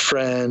a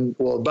friend,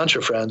 well, a bunch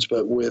of friends,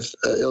 but with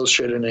an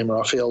illustrator named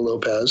Rafael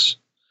Lopez.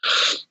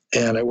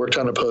 And I worked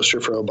on a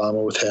poster for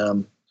Obama with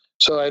him.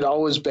 So I'd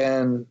always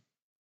been,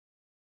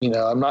 you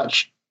know,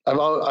 I've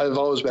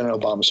always been an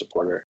Obama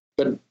supporter.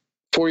 But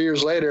 4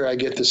 years later, I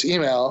get this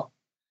email,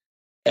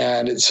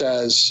 and it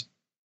says,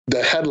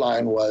 the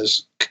headline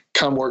was,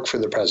 "Come work for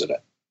the president,"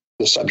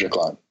 the subject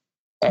line.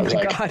 I was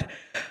like, God.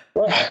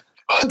 What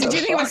Did you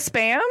think it was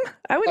spam?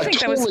 I would think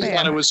that was spam. I totally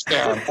thought it was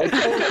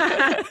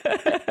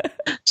spam.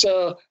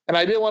 So, and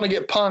I didn't want to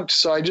get punked,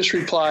 so I just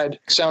replied,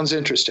 "Sounds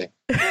interesting."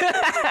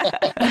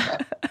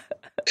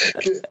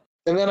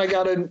 And then I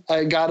got a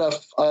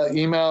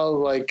email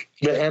like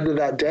the end of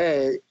that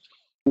day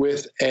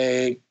with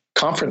a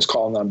conference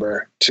call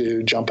number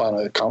to jump on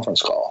a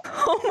conference call.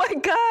 Oh my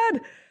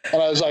God.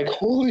 And I was like,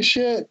 holy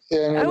shit.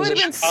 And I would have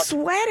been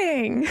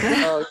sweating.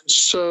 It was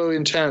so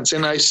intense.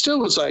 And I still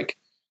was like,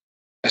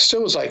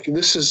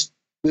 this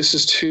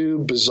is too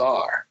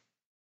bizarre.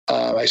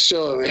 I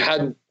still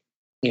hadn't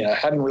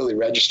really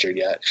registered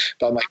yet,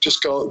 but I'm like,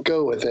 just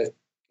go with it,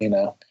 you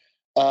know?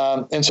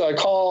 And so I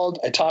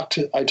talked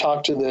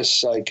to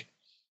this like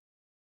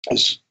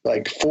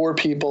 4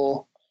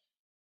 people.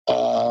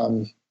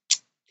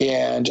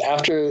 And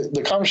after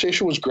the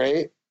conversation was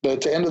great, but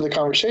at the end of the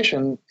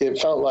conversation, it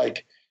felt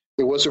like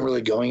it wasn't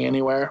really going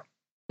anywhere.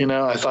 You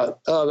know, I thought,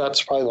 oh,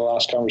 that's probably the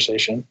last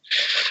conversation.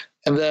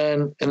 And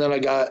then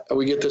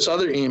we get this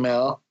other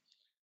email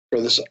for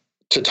this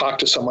to talk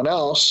to someone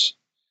else.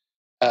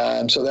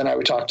 So then I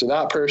would talk to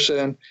that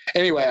person.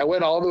 Anyway, I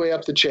went all the way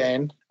up the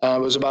chain.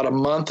 It was about a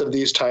month of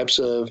these types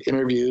of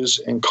interviews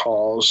and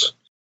calls.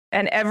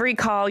 And every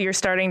call, you're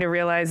starting to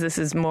realize this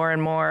is more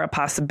and more a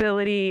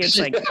possibility. It's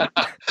like,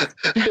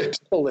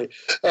 totally.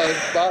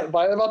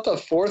 By about the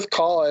fourth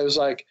call, I was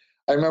like,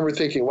 I remember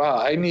thinking, wow,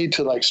 I need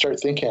to like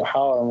start thinking of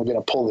how I'm going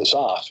to pull this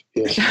off.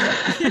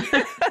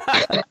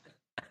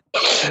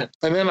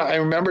 And then I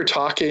remember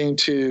talking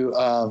to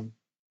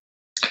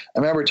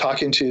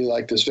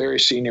like this very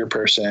senior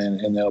person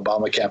in the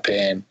Obama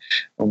campaign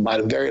on my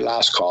very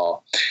last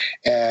call,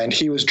 and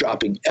he was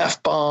dropping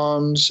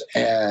F-bombs,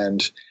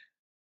 and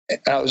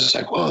I was just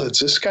like, whoa, is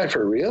this guy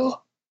for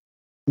real?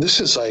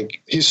 This is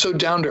like, he's so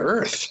down to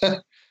earth.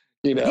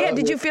 Yeah.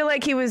 Did you feel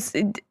like he was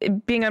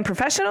being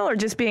unprofessional or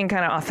just being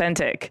kind of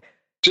authentic?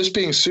 Just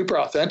being super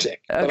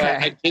authentic. Okay. But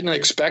I didn't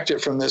expect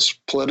it from this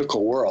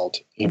political world.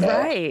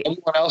 Right.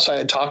 Everyone else I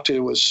had talked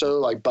to was so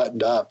like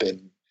buttoned up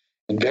and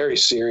very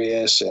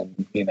serious, and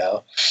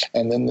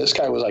and then this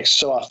guy was like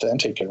so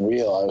authentic and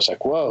real. I was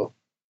like, whoa,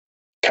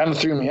 kind of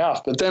threw me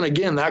off. But then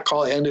again, that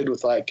call ended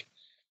with like,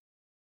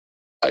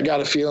 I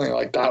got a feeling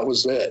like that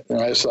was it. And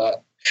I just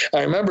thought,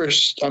 I remember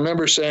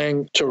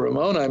saying to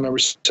Ramona,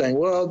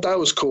 well, that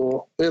was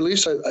cool. At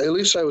least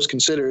I was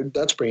considered.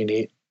 That's pretty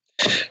neat,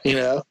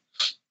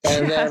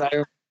 And then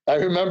I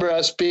remember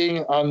us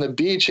being on the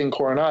beach in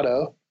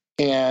Coronado,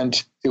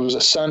 and it was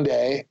a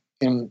Sunday,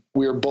 and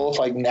we were both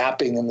like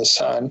napping in the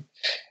sun.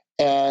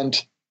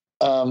 And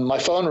my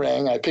phone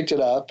rang. I picked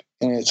it up,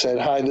 and it said,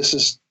 "Hi, this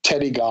is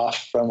Teddy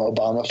Goff from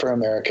Obama for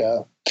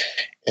America,"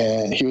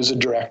 and he was a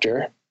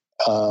director.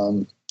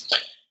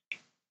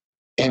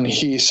 And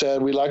he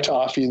said, "We'd like to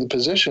offer you the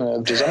position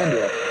of design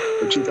director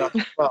for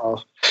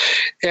 2012.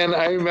 And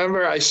I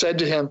remember I said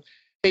to him,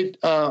 "Hey,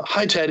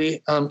 hi,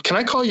 Teddy. Can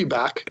I call you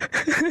back?"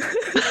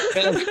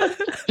 And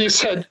he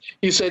said,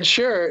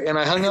 "Sure." And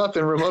I hung up,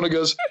 and Ramona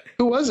goes,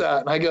 "Who was that?"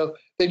 And I go,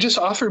 "They just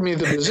offered me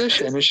the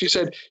position." And she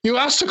said, "You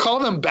asked to call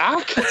them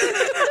back?"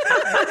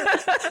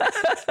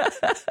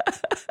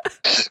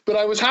 But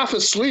I was half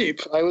asleep.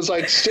 I was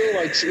like still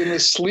like in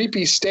this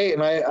sleepy state,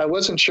 and I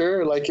wasn't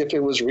sure like if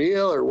it was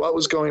real or what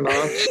was going on.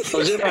 I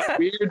was in that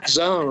weird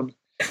zone.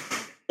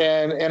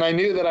 And I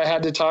knew that I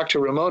had to talk to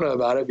Ramona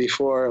about it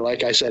before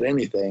like I said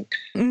anything.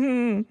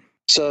 Mm-hmm.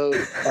 So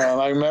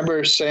I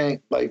remember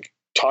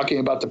talking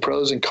about the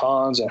pros and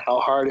cons and how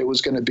hard it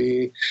was going to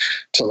be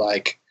to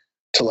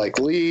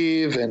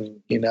leave.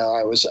 And,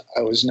 I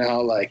was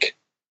now like,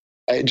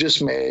 I had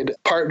just made a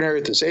partner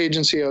at this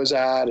agency I was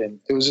at. And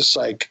it was just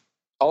like,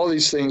 all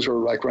these things were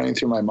like running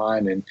through my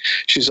mind. And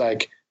she's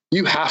like,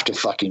 "You have to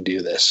fucking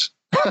do this."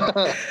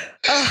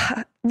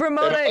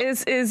 Ramona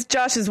is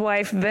Josh's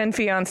wife, then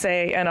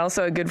fiance, and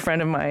also a good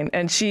friend of mine.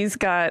 And she's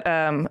got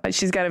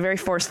a very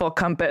forceful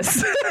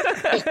compass.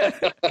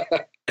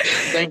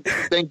 Thank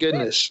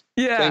goodness.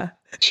 Yeah,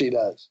 she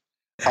does.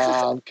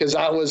 Because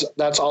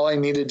that's all I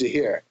needed to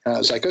hear. And I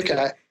was like,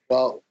 okay,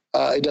 well,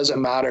 it doesn't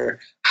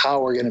matter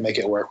how we're going to make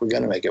it work. We're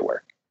going to make it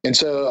work. And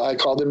so I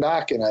called him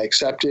back, and I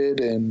accepted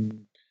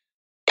and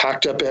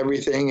packed up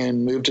everything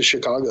and moved to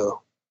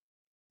Chicago.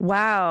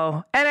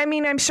 Wow. And I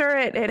mean, I'm sure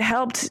it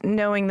helped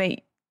knowing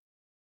that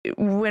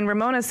when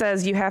Ramona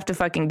says you have to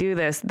fucking do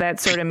this, that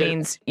sort of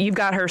means you've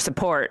got her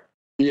support.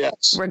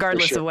 Yes.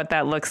 Regardless of what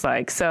that looks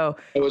like. So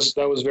that was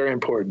very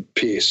important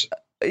piece.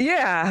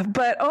 Yeah.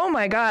 But oh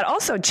my God,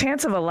 also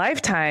chance of a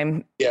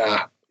lifetime.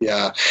 Yeah.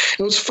 Yeah.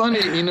 It was funny.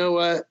 You know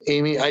what,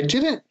 Amy, I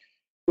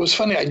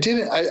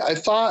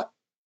thought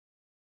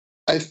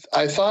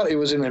it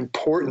was an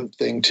important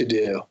thing to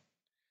do.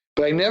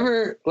 But I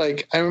never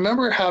I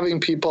remember having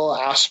people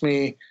ask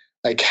me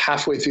like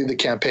halfway through the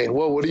campaign,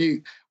 "Well, what are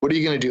you going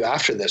to do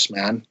after this,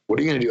 man? What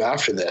are you going to do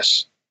after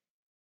this?"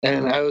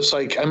 And I was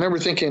like, I remember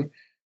thinking,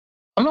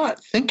 I'm not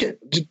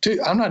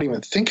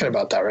even thinking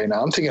about that right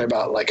now. I'm thinking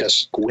about like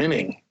us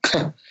winning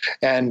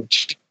and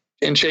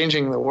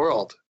changing the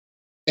world.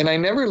 And I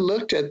never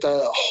looked at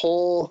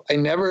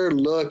and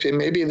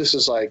maybe this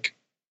is like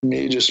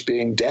me just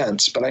being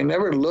dense, but I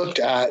never looked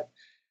at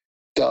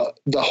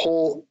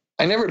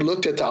I never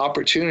looked at the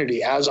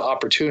opportunity as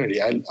opportunity.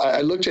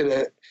 I looked at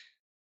it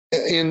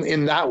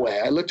in that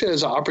way. I looked at it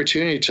as an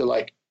opportunity to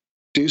like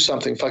do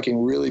something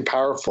fucking really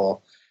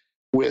powerful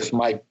with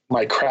my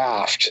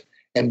craft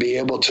and be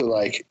able to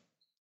like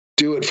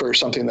do it for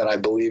something that I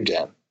believed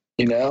in,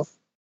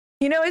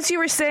 as you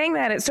were saying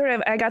that, it sort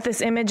of, I got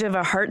this image of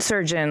a heart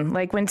surgeon.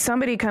 Like when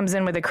somebody comes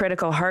in with a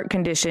critical heart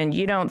condition,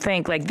 you don't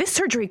think like this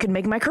surgery could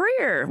make my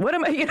career. What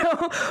am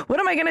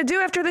I going to do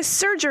after this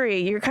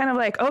surgery? You're kind of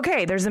like,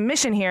 okay, there's a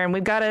mission here and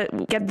we've got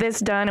to get this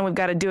done and we've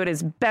got to do it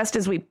as best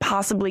as we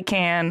possibly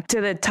can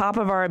to the top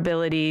of our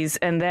abilities.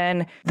 And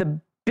then the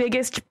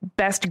biggest,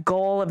 best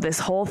goal of this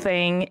whole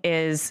thing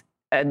is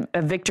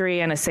a victory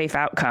and a safe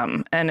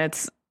outcome. And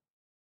it's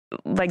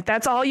like,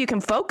 that's all you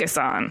can focus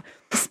on.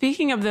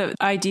 Speaking of the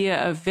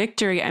idea of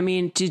victory, I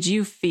mean, did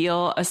you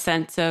feel a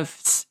sense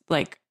of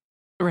like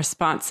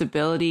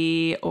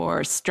responsibility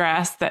or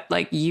stress that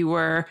like you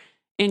were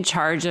in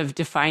charge of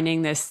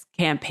defining this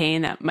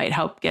campaign that might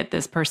help get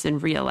this person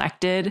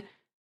reelected?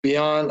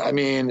 Beyond, I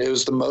mean, it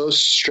was the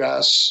most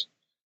stress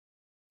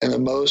and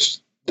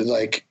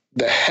the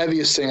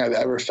heaviest thing I've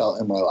ever felt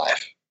in my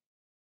life.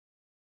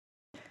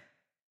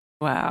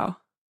 Wow.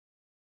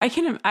 I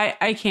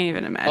can't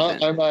even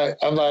imagine.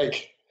 I'm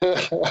like,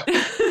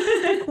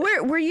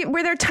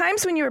 Were there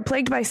times when you were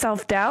plagued by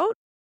self-doubt?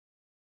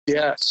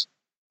 yes.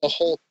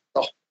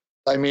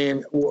 I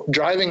mean,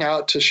 driving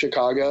out to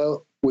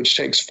Chicago, which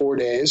takes 4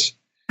 days,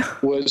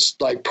 was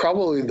like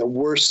probably the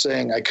worst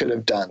thing I could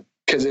have done,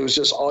 because it was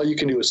just all you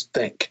can do is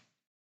think.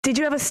 Did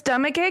you have a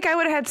stomach ache? I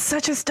would have had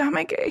such a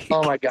stomach ache.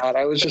 Oh my God.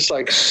 I was just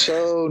like,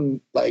 so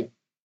like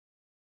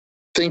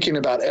thinking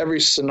about every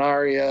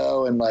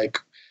scenario and like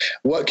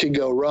what could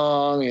go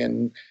wrong.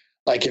 And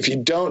like, if you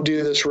don't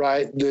do this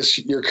right,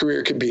 your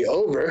career could be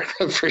over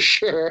for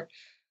sure.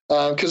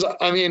 Cause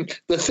I mean,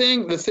 the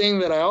thing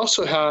that I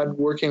also had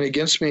working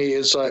against me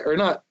is like,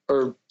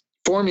 or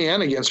for me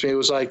and against me, it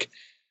was like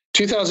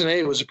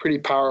 2008 was a pretty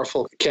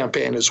powerful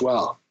campaign as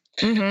well.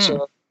 Mm-hmm.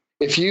 So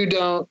if you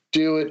don't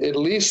do it at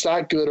least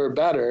that good or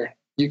better,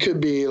 you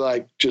could be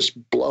like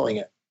just blowing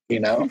it,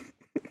 you know?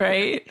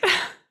 Right.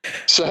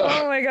 So,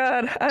 oh my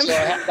God. So I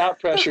had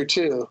that pressure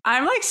too.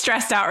 I'm like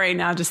stressed out right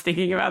now just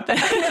thinking about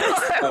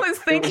that. I was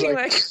thinking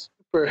like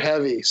super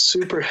heavy.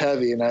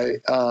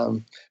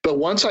 And but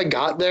once I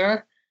got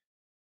there,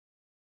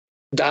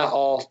 that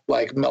all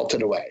like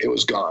melted away. It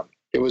was gone.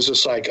 It was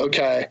just like,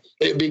 okay,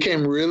 it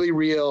became really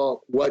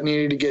real what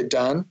needed to get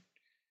done.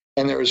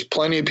 And there was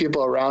plenty of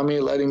people around me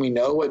letting me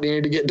know what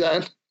needed to get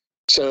done.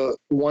 So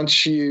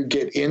once you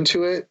get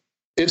into it,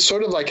 it's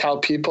sort of like how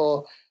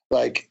people,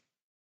 like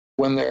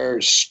when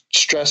they're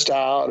stressed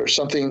out or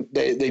something,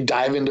 they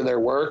dive into their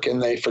work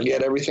and they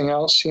forget everything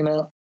else, you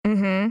know?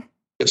 Mm-hmm.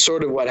 It's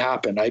sort of what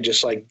happened. I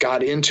just like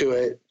got into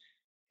it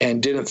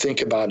and didn't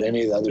think about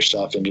any of the other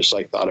stuff and just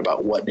like thought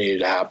about what needed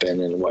to happen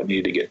and what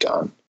needed to get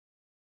done.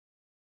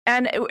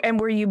 And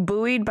were you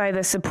buoyed by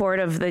the support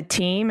of the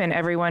team and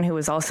everyone who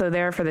was also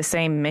there for the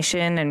same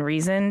mission and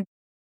reason?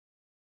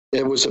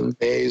 It was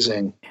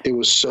amazing. It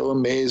was so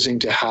amazing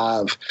to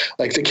have,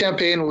 like, the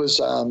campaign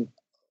was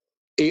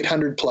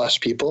 800 plus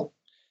people.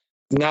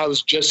 And that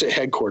was just at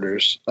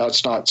headquarters.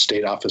 That's not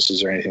state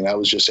offices or anything. That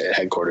was just at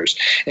headquarters.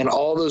 And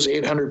all those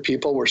 800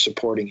 people were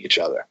supporting each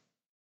other.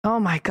 Oh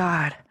my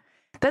God.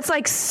 That's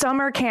like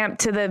summer camp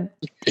to the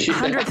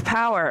 100th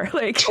power.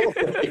 Like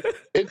totally.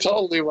 It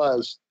totally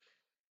was.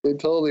 It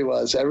totally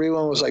was.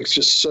 Everyone was like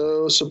just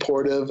so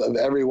supportive of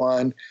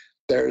everyone.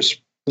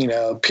 There's, you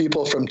know,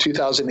 people from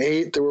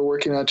 2008 that were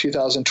working on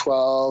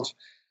 2012.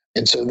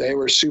 And so they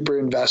were super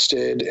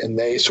invested and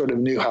they sort of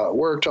knew how it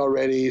worked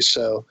already.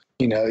 So,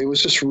 you know, it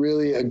was just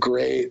really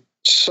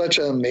such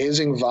an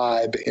amazing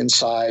vibe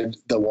inside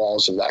the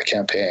walls of that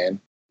campaign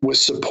with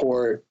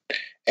support.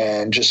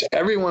 And just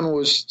everyone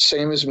was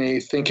same as me,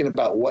 thinking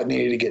about what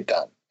needed to get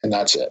done. And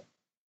that's it.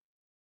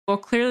 Well,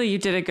 clearly you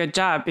did a good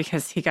job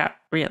because he got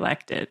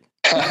reelected.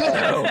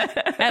 So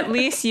at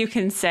least you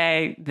can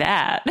say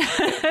that.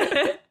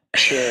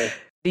 Sure.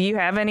 Do you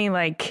have any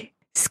like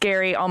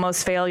scary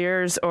almost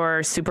failures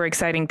or super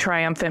exciting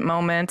triumphant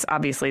moments?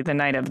 Obviously, the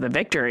night of the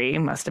victory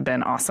must have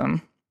been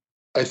awesome.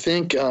 I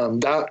think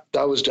that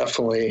was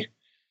definitely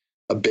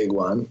a big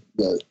one.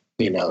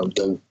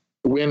 The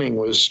winning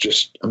was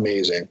just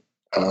amazing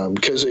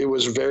because it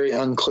was very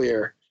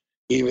unclear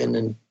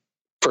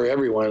for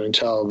everyone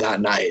until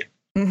that night.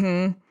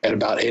 Mm-hmm. At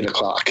about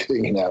 8:00,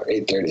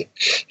 8:30,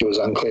 it was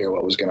unclear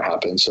what was going to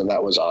happen. So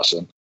that was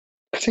awesome.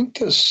 I think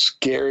the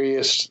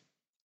scariest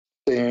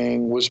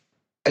thing was,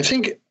 I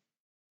think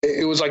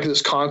it was like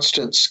this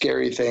constant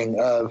scary thing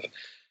of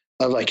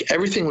like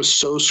everything was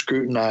so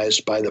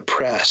scrutinized by the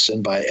press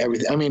and by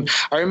everything. I mean,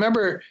 I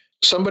remember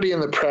somebody in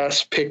the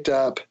press picked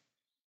up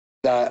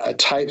that a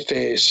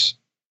typeface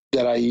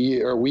that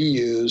we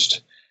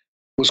used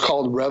was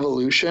called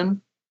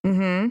Revolution.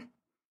 Mm-hmm.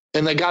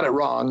 And they got it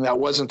wrong. That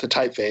wasn't the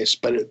typeface,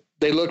 but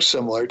they looked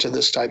similar to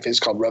this typeface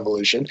called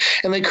Revolution.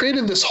 And they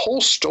created this whole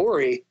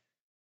story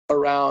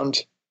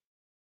around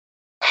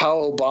how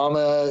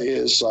Obama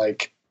is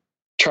like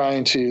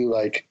trying to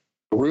like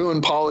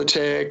ruin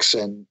politics.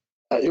 And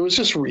it was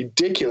just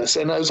ridiculous.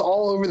 And it was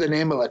all over the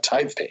name of a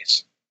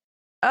typeface.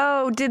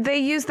 Oh, did they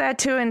use that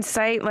to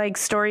incite like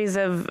stories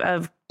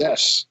of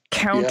yes,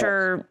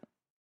 counter?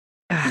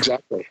 Yeah.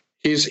 Exactly.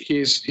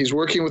 He's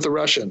working with the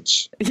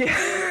Russians. Yeah.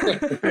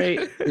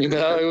 Right.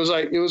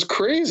 It was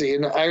crazy.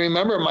 And I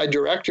remember my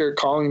director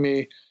calling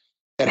me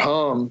at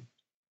home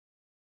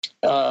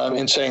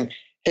and saying,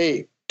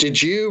 "Hey,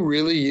 did you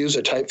really use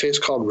a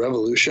typeface called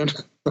Revolution?"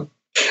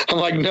 I'm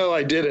like, "No,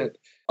 I didn't.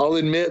 I'll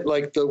admit,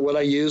 like what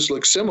I used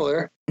looks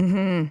similar."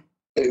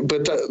 Mm-hmm.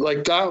 But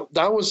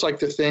that was like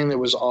the thing that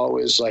was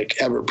always like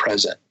ever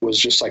present, was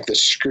just like the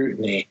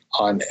scrutiny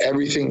on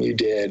everything you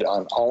did,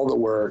 on all the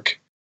work.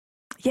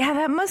 Yeah,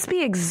 that must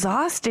be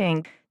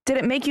exhausting. Did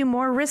it make you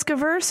more risk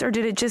averse, or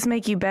did it just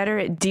make you better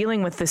at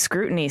dealing with the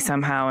scrutiny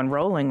somehow and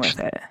rolling with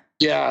it?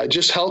 Yeah, it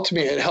just helped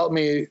me. It helped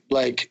me,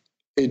 like,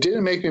 it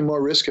didn't make me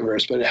more risk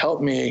averse, but it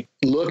helped me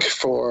look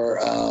for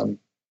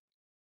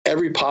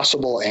every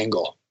possible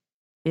angle.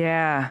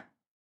 Yeah.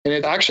 And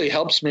it actually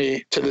helps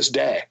me to this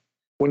day.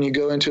 When you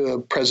go into a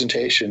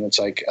presentation, it's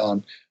like,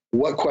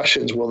 what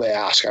questions will they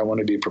ask? I want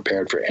to be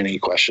prepared for any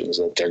questions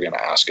that they're going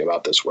to ask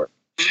about this work.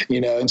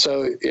 And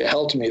so it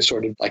helped me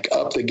sort of like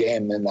up the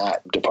game in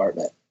that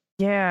department.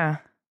 Yeah.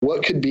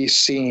 What could be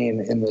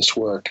seen in this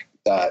work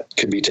that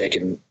could be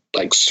taken,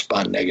 like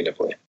spun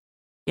negatively?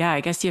 Yeah,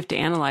 I guess you have to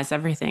analyze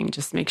everything,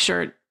 just make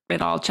sure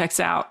it all checks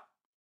out.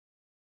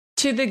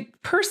 To the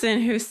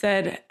person who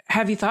said,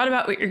 have you thought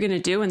about what you're going to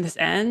do when this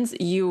ends?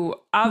 You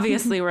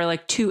obviously were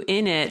like too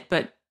in it,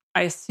 but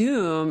I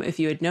assume if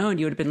you had known,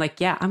 you would have been like,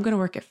 yeah, I'm going to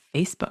work at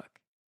Facebook.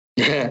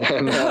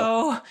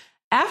 So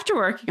after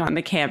working on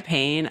the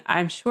campaign,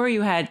 I'm sure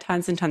you had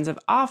tons and tons of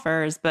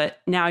offers,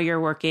 but now you're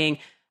working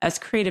as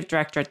creative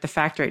director at the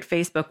factory at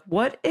Facebook.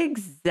 What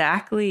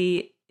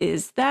exactly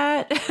is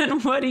that?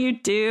 And what do you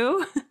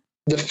do?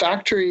 The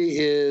factory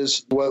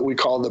is what we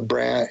call the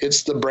brand.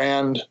 It's the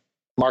brand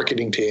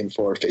marketing team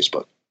for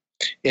Facebook.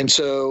 And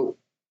so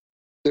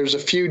there's a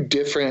few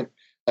different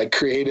like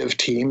creative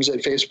teams at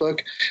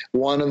Facebook.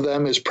 One of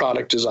them is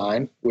product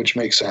design, which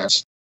makes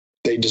sense.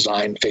 They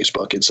design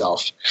Facebook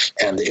itself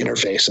and the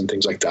interface and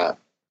things like that.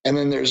 And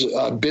then there's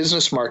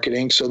business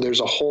marketing. So there's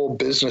a whole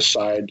business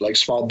side, like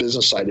small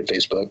business side of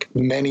Facebook.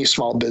 Many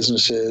small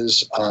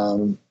businesses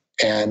and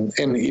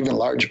even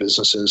large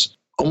businesses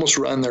almost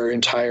run their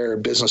entire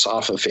business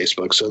off of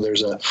Facebook. So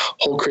there's a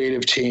whole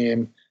creative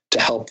team to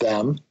help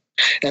them.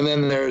 And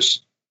then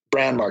there's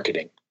brand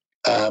marketing.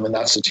 And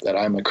that's the team that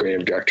I'm a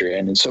creative director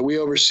in. And so we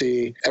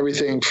oversee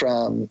everything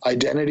from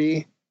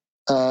identity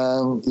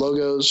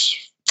logos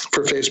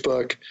for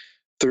Facebook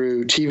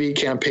through TV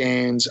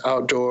campaigns,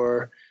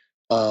 outdoor,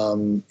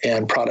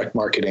 and product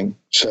marketing.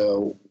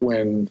 So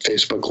when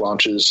Facebook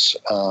launches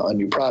a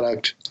new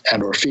product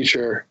and or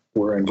feature,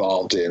 we're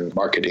involved in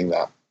marketing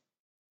that.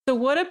 So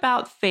what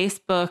about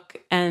Facebook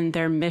and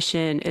their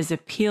mission is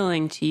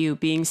appealing to you,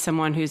 being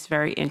someone who's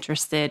very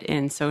interested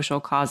in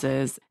social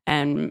causes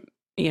and,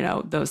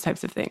 those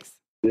types of things?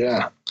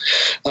 Yeah.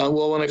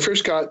 Well, when I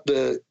first got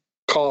the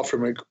call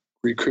from a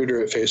recruiter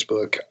at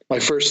Facebook, my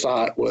first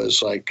thought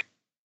was like,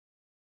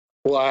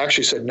 well, I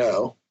actually said,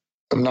 no,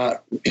 I'm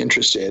not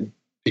interested,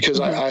 because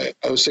I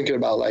was thinking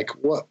about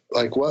what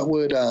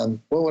would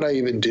I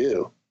even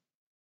do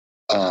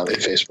at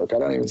Facebook? I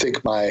don't even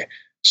think my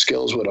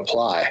skills would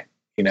apply.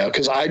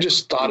 Because I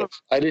just thought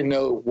I didn't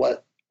know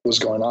what was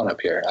going on up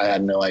here. I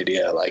had no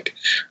idea like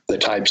the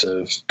types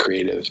of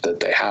creative that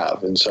they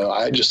have. And so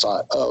I just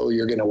thought, oh,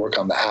 you're going to work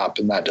on the app.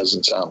 And that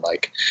doesn't sound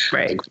like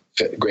a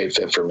great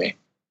fit for me.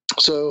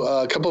 So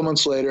a couple of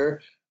months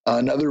later,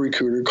 another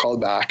recruiter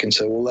called back and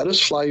said, well, let us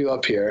fly you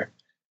up here.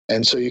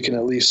 And so you can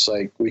at least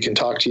we can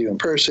talk to you in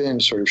person,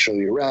 sort of show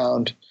you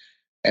around,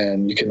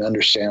 and you can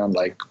understand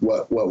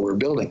what we're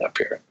building up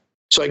here.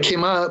 So I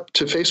came up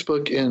to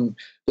Facebook, and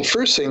the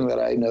first thing that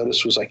I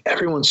noticed was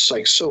everyone's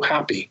so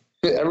happy.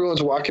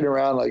 Everyone's walking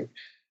around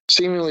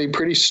seemingly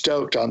pretty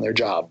stoked on their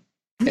job.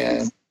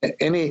 And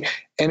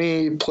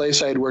any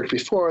place I'd worked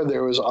before,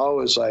 there was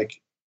always a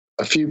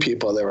few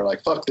people that were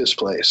like, fuck this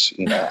place,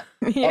 Yeah,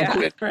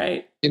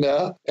 right.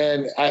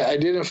 And I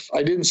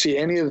didn't see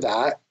any of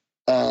that.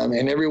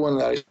 And everyone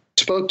that I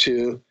spoke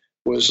to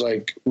was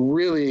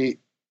really,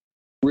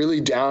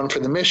 really down for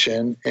the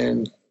mission.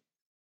 And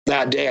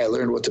that day I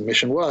learned what the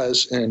mission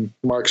was, and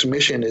Mark's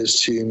mission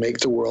is to make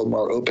the world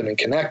more open and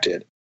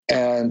connected.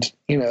 And,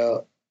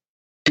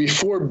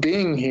 before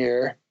being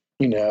here,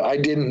 I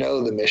didn't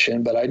know the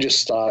mission, but I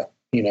just thought,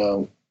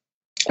 I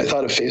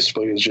thought of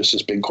Facebook as just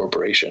this big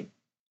corporation,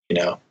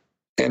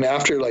 and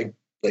after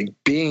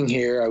being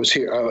here, I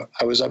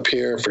was up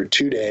here for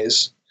 2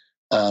 days,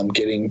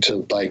 getting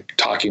to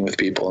talking with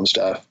people and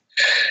stuff.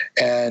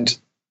 And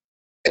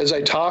as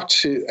I talked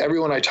to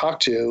everyone I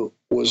talked to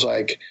was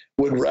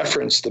would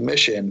reference the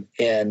mission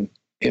in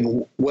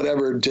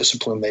whatever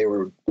discipline they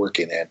were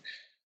working in.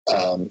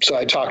 So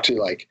I talked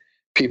to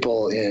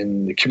people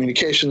in the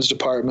communications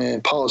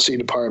department, policy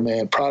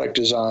department, product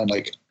design,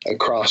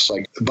 across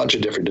a bunch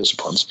of different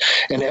disciplines.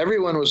 And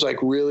everyone was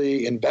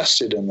really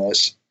invested in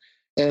this.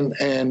 And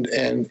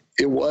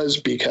it was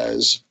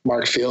because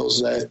Mark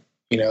feels that,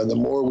 the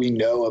more we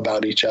know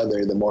about each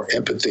other, the more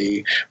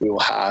empathy we will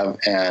have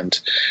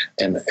and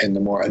the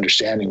more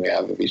understanding we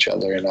have of each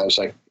other. And I was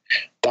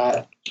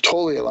that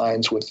totally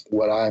aligns with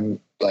what I'm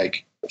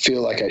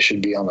feel like I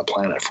should be on the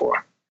planet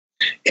for.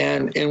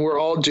 And we're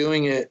all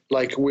doing it,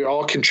 we're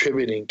all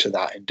contributing to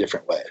that in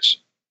different ways.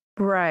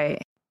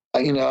 Right.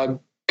 I'm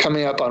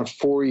coming up on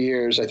 4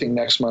 years. I think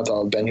next month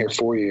I'll have been here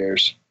 4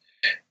 years.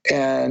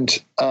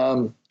 And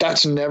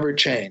that's never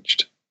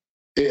changed.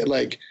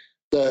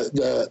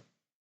 The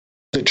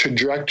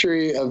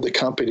trajectory of the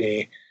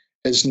company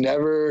is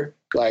never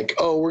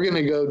oh, we're going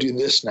to go do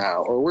this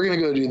now, or we're going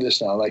to go do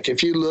this now.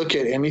 If you look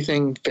at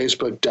anything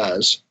Facebook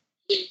does,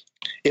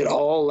 it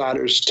all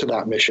ladders to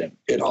that mission.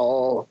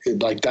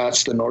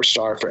 That's the North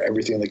Star for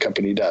everything the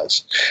company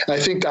does. And I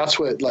think that's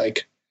what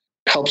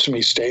helps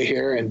me stay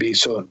here and be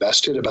so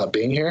invested about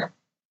being here.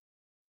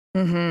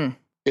 Mm-hmm.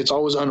 It's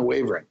always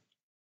unwavering.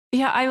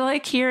 Yeah, I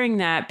like hearing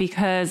that,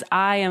 because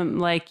I am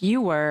like you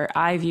were.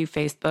 I view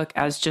Facebook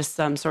as just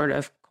some sort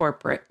of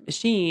corporate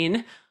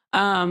machine.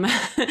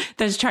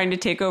 that's trying to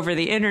take over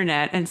the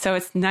internet. And so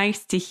it's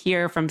nice to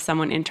hear from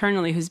someone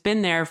internally who's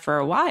been there for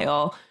a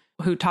while,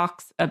 who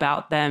talks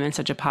about them in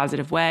such a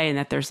positive way, and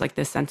that there's like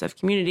this sense of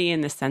community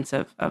and this sense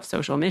of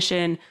social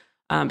mission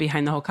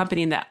behind the whole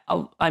company. And that,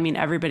 I mean,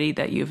 everybody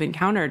that you've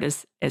encountered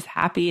is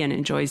happy and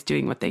enjoys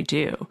doing what they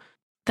do.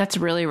 That's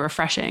really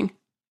refreshing.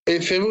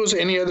 If it was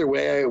any other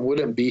way, I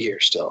wouldn't be here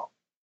still.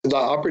 The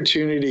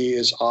opportunity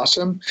is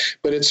awesome,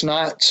 but it's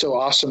not so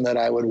awesome that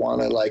I would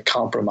want to like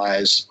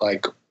compromise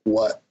like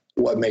what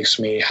makes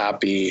me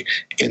happy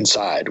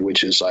inside,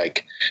 which is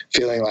like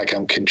feeling like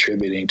I'm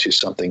contributing to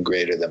something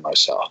greater than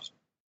myself.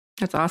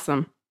 That's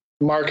awesome.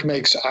 Mark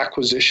makes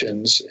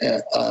acquisitions,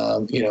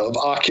 of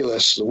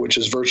Oculus, which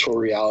is virtual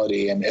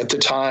reality. And at the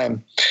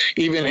time,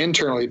 even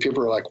internally,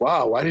 people were like,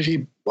 wow, why did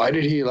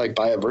he like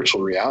buy a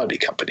virtual reality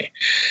company?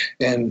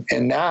 And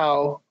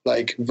now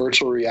like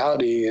virtual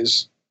reality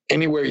is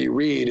anywhere you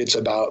read, it's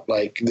about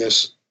like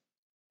this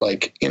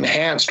like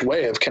enhanced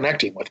way of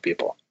connecting with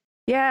people.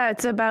 Yeah,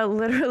 it's about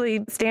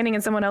literally standing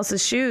in someone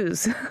else's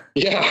shoes.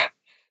 Yeah.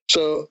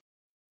 So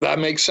that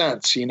makes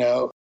sense,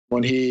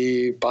 When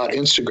he bought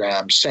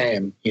Instagram,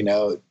 same,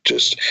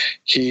 just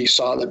he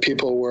saw that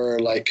people were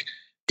like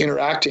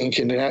interacting,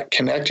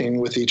 connecting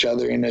with each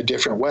other in a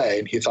different way.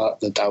 And he thought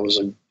that was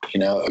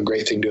a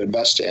great thing to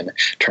invest in.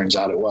 Turns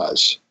out it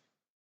was.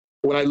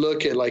 When I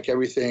look at like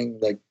everything,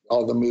 like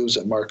all the moves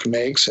that Mark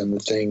makes and the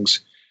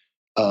things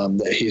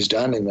that he's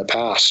done in the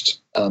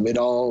past, it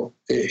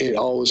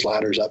always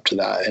ladders up to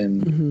that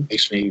and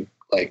makes me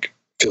like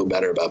feel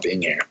better about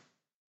being here.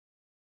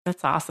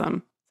 That's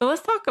awesome. So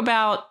let's talk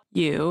about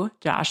you,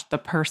 Josh, the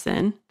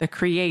person, the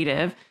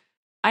creative.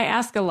 I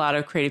ask a lot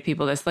of creative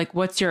people this, like,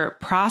 what's your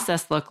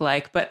process look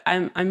like? But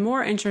I'm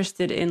more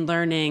interested in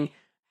learning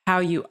how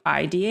you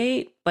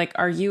ideate. Like,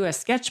 are you a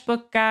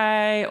sketchbook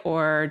guy,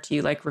 or do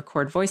you like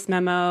record voice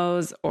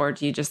memos, or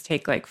do you just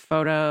take like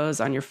photos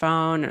on your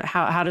phone?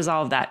 How does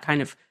all of that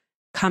kind of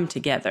come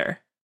together?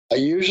 I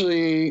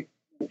usually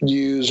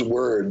use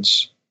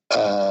words.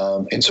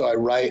 And so I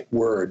write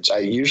words.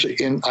 I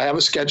have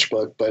a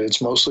sketchbook, but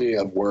it's mostly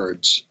of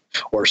words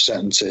or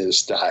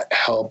sentences that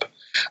help.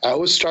 I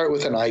always start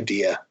with an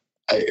idea.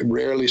 I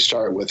rarely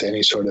start with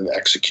any sort of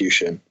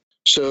execution.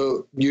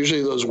 So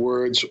usually those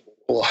words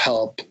will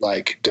help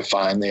like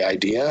define the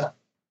idea.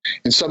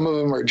 And some of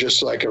them are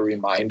just like a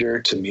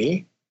reminder to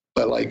me,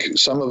 but like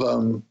some of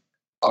them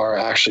are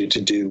actually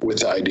to do with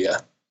the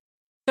idea.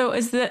 So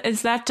is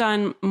that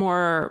done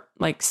more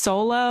like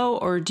solo,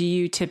 or do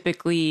you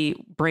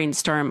typically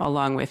brainstorm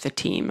along with a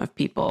team of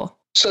people?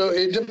 So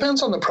it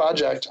depends on the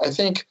project. I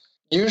think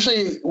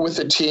usually with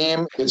a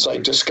team, it's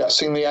like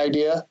discussing the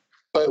idea.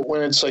 But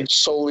when it's like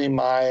solely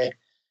my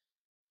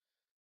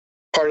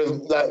part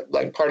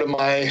of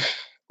my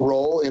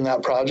role in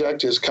that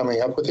project is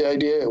coming up with the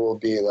idea, it will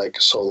be like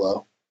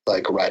solo,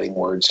 like writing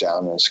words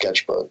down in a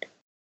sketchbook.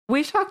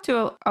 We've talked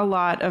to a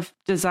lot of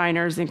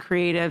designers and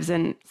creatives,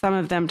 and some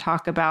of them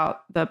talk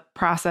about the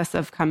process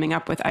of coming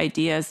up with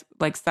ideas.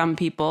 Like some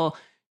people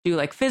do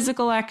like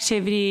physical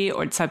activity,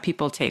 or some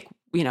people take,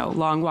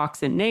 long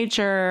walks in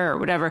nature or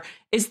whatever.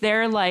 Is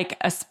there like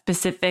a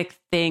specific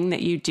thing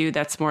that you do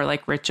that's more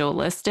like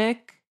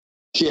ritualistic?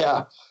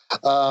 Yeah.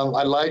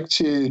 I like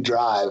to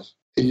drive.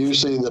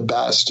 Usually the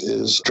best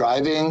is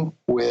driving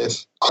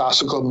with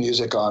classical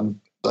music on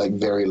like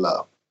very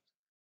low.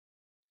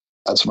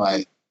 That's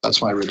my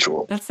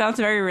ritual. That sounds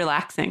very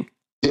relaxing.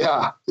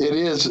 Yeah, it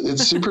is.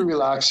 It's super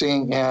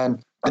relaxing.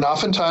 And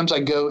oftentimes I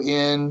go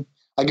in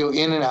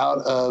and out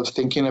of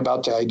thinking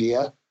about the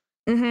idea.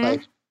 Mm-hmm.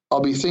 Like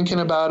I'll be thinking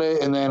about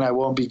it and then I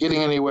won't be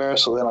getting anywhere.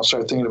 So then I'll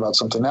start thinking about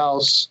something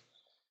else.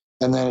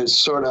 And then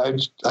it's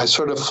I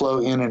sort of flow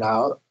in and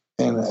out.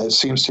 And it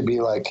seems to be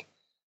like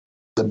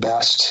the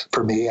best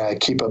for me. I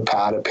keep a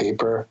pad of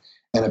paper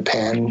and a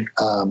pen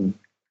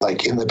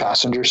like in the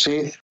passenger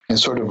seat, and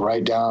sort of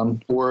write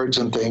down words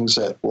and things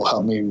that will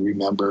help me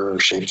remember or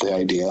shape the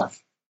idea.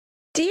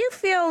 Do you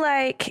feel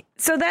like,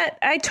 so that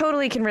I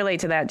totally can relate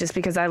to that just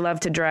because I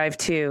love to drive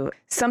too.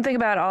 Something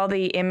about all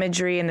the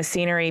imagery and the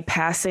scenery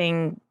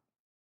passing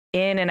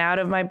in and out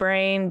of my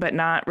brain, but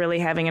not really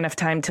having enough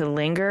time to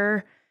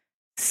linger,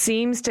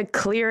 seems to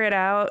clear it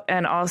out,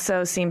 and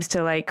also seems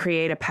to like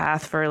create a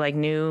path for like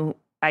new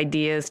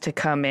ideas to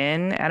come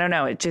in. I don't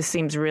know. It just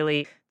seems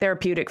really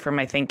therapeutic for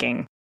my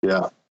thinking.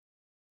 Yeah.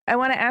 I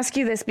want to ask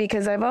you this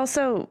because I've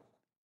also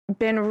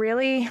been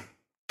really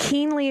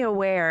keenly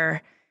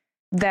aware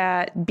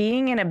that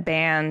being in a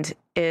band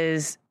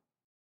is,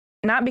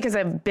 not because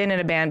I've been in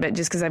a band, but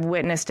just because I've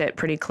witnessed it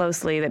pretty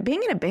closely, that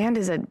being in a band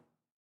is an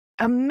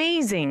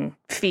amazing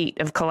feat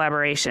of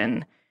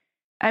collaboration.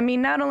 I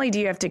mean, not only do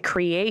you have to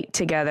create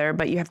together,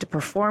 but you have to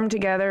perform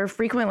together.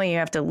 Frequently, you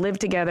have to live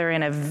together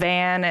in a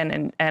van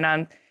and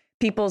on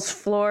people's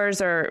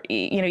floors, or,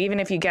 even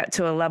if you get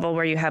to a level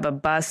where you have a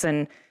bus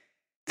and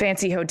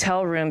fancy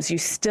hotel rooms, you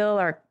still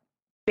are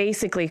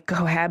basically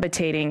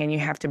cohabitating, and you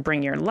have to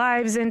bring your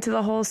lives into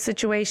the whole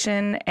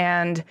situation.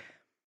 And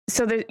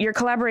so you're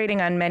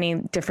collaborating on many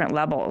different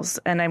levels.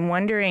 And I'm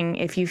wondering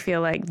if you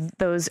feel like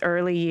those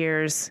early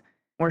years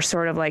were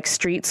sort of like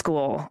street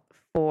school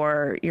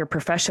for your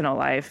professional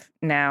life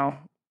now.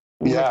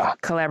 Yeah.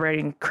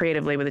 Collaborating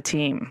creatively with a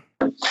team.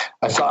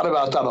 I thought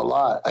about that a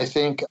lot. I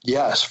think,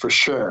 yes, for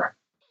sure.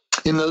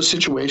 In those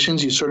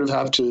situations, you sort of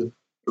have to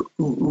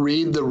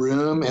read the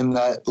room and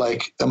that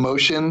like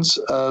emotions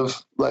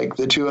of like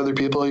the two other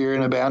people you're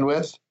in a band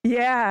with.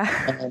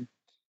 Yeah.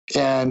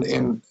 And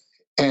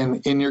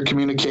in your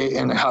communicate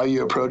and how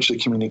you approach the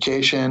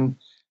communication,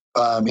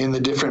 in the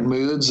different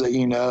moods that,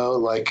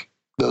 like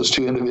those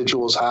two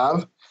individuals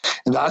have.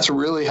 And that's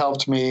really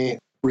helped me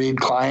read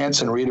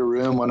clients and read a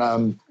room when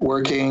I'm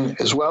working,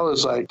 as well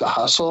as like the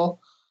hustle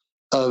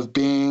of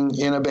being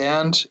in a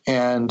band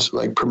and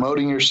like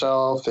promoting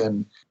yourself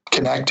and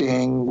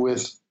connecting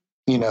with,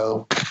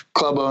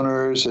 club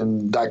owners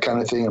and that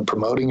kind of thing and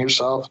promoting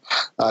yourself.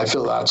 I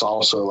feel that's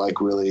also like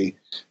really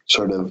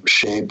sort of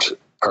shaped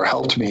or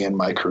helped me in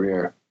my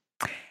career.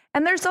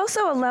 And there's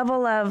also a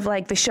level of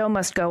like the show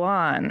must go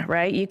on,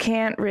 right? You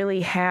can't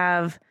really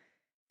have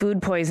food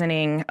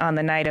poisoning on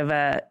the night of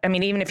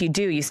even if you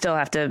do, you still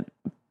have to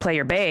play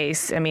your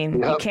bass.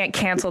 You can't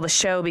cancel the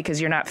show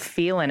because you're not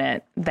feeling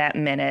it that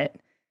minute.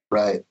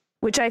 Right.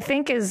 Which I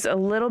think is a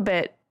little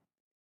bit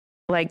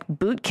like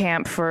boot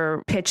camp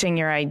for pitching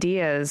your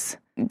ideas.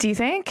 Do you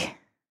think?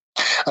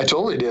 I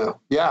totally do.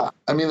 Yeah.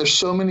 There's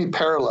so many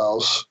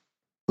parallels,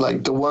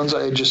 like the ones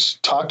I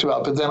just talked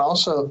about, but then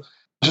also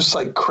just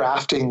like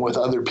crafting with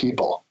other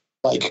people,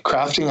 like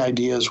crafting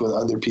ideas with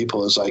other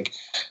people is like,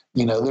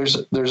 there's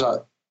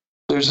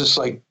this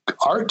like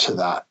art to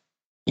that,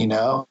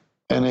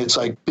 and it's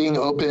like being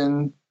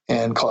open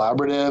and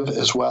collaborative,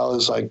 as well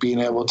as like being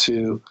able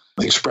to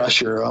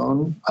express your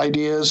own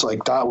ideas.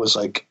 Like that was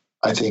like,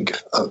 I think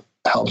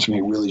helps me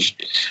really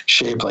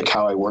shape like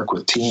how I work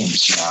with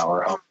teams now,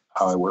 or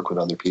how I work with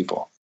other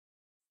people.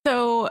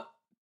 So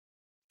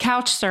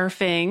couch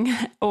surfing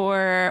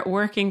or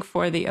working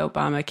for the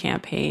Obama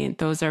campaign,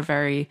 those are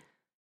very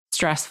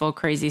stressful,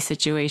 crazy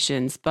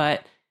situations,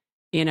 but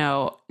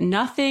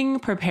nothing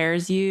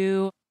prepares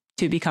you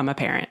to become a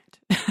parent.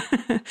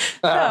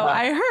 So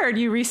I heard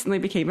you recently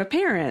became a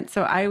parent.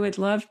 So I would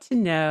love to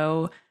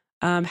know,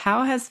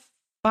 how has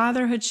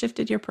fatherhood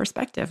shifted your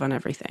perspective on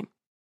everything?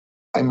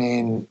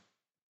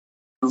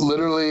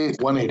 Literally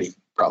 180,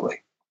 probably.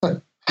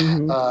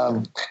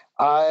 Mm-hmm.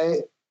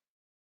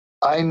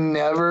 I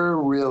never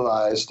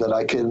realized that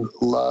I could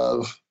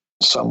love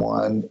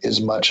someone as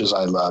much as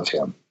I love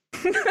him.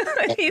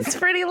 He's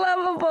pretty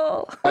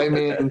lovable.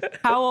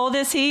 How old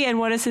is he and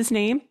what is his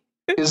name?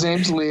 His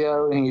name's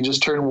Leo, and he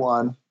just turned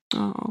 1.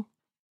 Oh,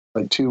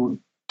 like two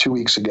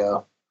weeks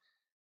ago.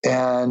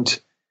 And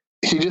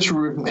he just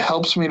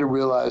helps me to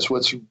realize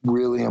what's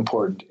really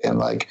important. And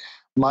like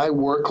my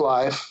work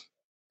life,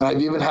 and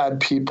I've even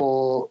had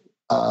people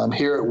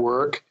here at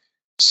work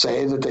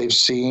say that they've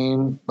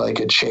seen like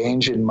a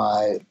change in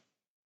my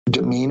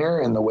demeanor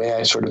and the way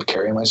I sort of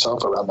carry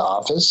myself around the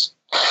office.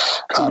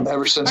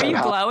 Ever since Are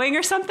you glowing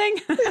or something?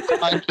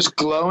 I'm just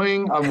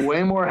glowing. I'm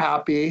way more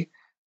happy.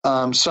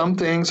 Some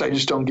things I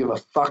just don't give a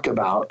fuck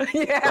about.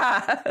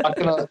 Yeah.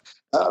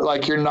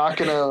 You're not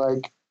gonna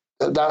like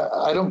that.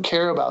 I don't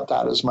care about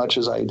that as much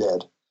as I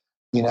did.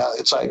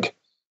 It's like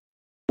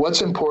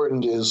what's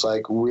important is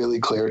like really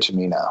clear to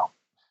me now.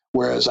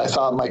 Whereas I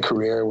thought my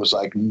career was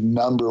like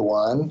number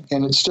one,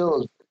 and it's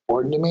still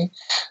important to me,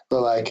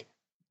 but like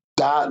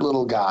that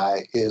little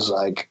guy is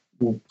like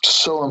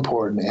so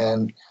important.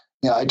 And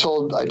I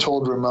told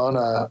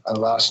Ramona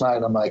last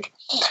night, I'm like,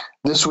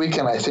 this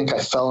weekend I think I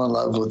fell in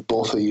love with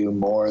both of you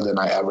more than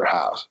I ever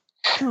have.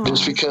 Aww.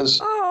 Just because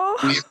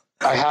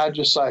I had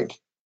just like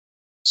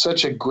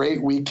such a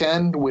great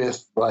weekend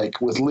with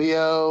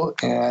Leo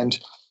and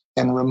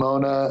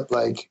Ramona.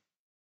 Like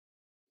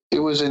it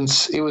was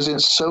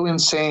so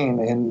insane,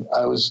 and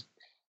I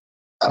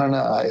don't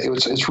know.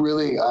 It's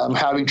really, I'm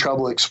having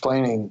trouble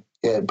explaining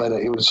it, but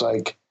it was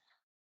like,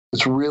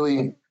 it's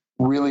really,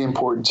 really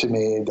important to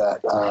me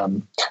that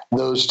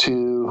those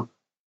two,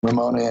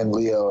 Ramona and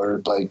Leo,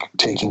 are like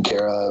taken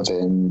care of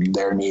and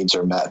their needs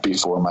are met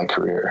before my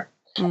career.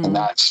 Mm. And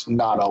that's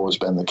not always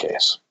been the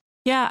case.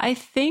 Yeah, I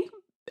think,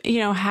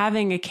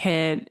 having a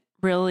kid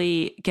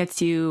really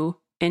gets you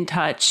in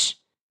touch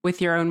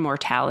with your own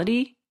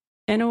mortality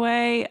in a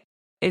way.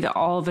 It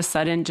all of a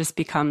sudden just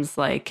becomes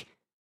like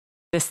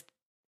this.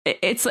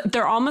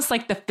 They're almost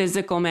like the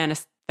physical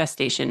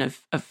manifestation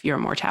of your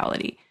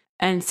mortality.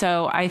 And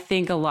so I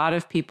think a lot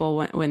of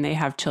people, when they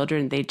have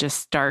children, they just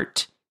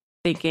start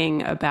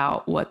thinking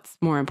about what's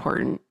more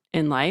important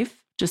in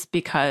life, just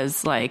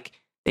because like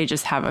they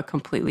just have a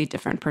completely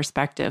different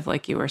perspective,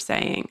 like you were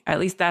saying. At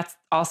least that's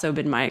also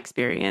been my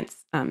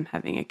experience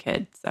having a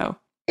kid. So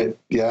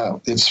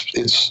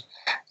it's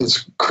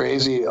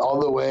crazy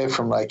all the way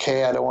from like,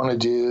 hey, I don't want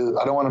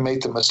to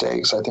make the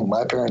mistakes I think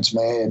my parents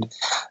made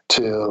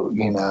to,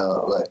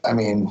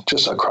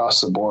 just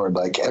across the board,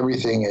 like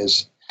everything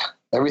is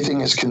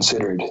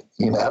considered,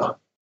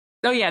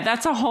 Oh yeah,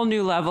 that's a whole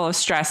new level of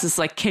stress. Is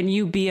like, can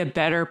you be a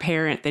better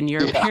parent than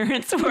your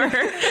parents were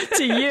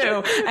to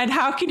you? And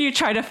how can you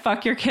try to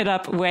fuck your kid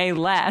up way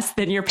less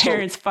than your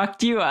parents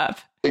fucked you up?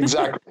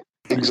 Exactly.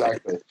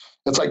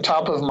 It's like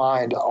top of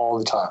mind all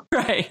the time.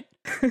 Right.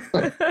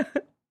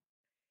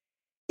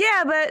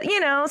 Yeah, but,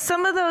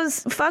 some of those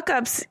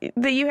fuck-ups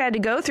that you had to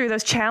go through,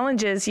 those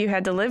challenges you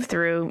had to live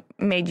through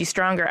made you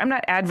stronger. I'm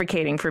not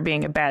advocating for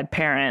being a bad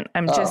parent.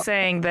 I'm just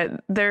saying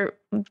that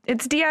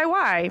it's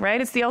DIY, right?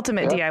 It's the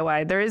ultimate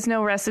DIY. There is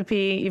no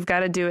recipe. You've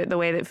got to do it the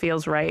way that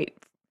feels right.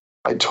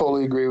 I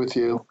totally agree with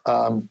you.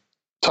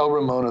 Tell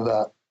Ramona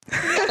that.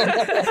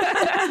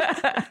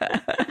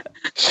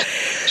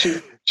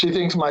 She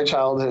thinks my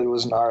childhood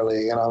was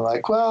gnarly, and I'm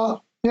like,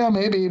 well, yeah,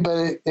 maybe,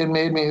 but it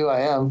made me who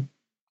I am,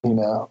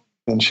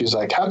 And she's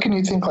like, how can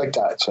you think like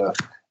that? So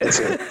that's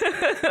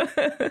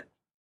it.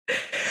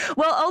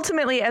 Well,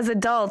 ultimately, as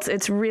adults,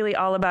 it's really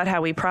all about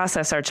how we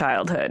process our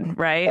childhood,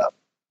 right?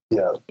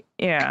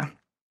 Yeah.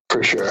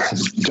 For sure.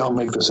 Don't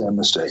make the same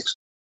mistakes.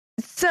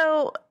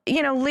 So,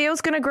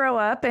 Leo's going to grow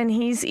up, and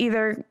he's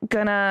either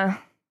going to,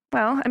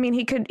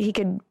 he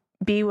could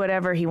be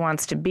whatever he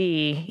wants to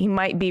be. He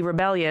might be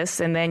rebellious,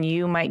 and then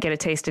you might get a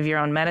taste of your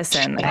own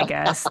medicine, I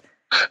guess.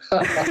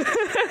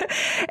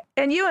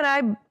 And you and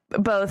I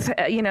both,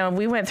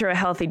 we went through a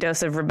healthy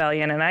dose of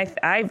rebellion, and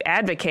I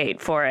advocate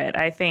for it.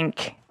 I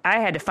think I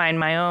had to find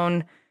my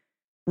own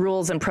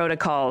rules and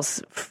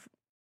protocols.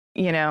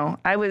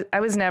 I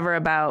was never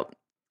about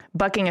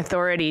bucking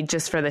authority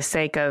just for the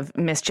sake of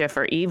mischief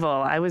or evil.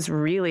 I was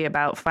really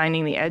about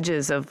finding the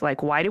edges of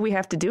like, why do we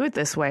have to do it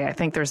this way? I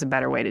think there's a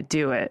better way to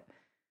do it.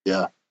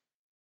 Yeah.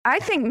 I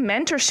think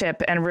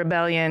mentorship and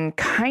rebellion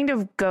kind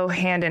of go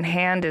hand in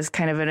hand as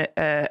kind of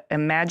a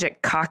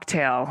magic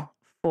cocktail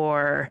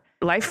for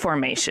life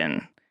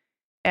formation.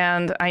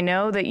 And I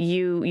know that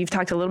you've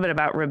talked a little bit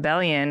about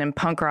rebellion and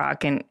punk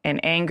rock and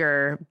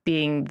anger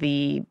being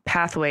the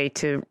pathway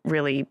to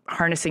really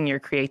harnessing your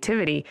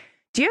creativity.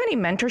 Do you have any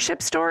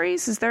mentorship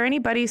stories? Is there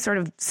anybody sort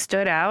of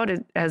stood out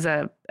as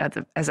a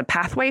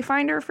pathway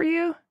finder for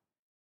you?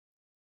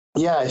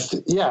 Yeah,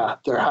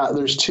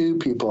 there's two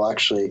people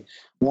actually.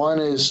 One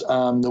is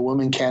the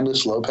woman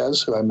Candace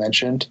Lopez, who I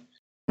mentioned.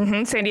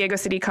 Mm-hmm. San Diego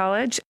City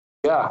College.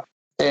 Yeah.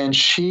 And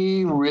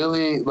she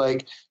really,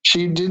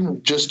 she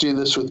didn't just do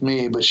this with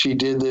me, but she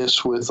did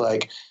this with,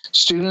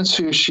 students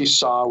who she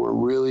saw were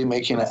really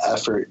making an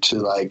effort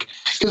to,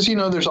 because,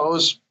 there's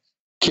always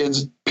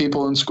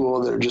people in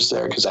school that are just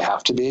there because they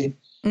have to be.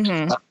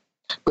 Mm-hmm.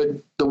 But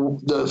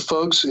the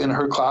folks in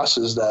her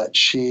classes that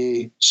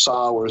she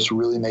saw was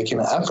really making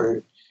an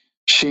effort,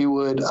 she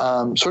would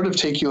sort of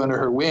take you under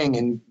her wing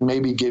and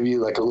maybe give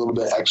you a little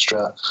bit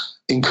extra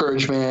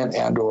encouragement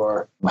and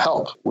or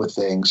help with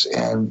things.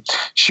 And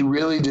she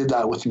really did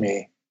that with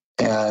me.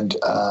 And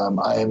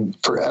I am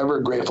forever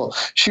grateful.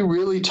 She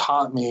really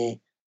taught me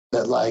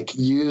that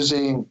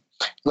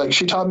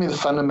she taught me the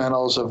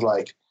fundamentals of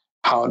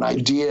how an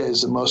idea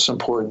is the most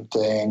important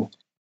thing.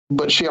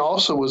 But she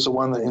also was the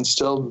one that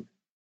instilled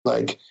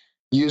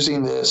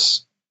using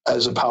this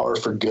as a power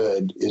for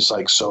good is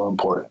so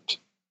important.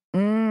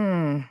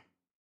 Mm.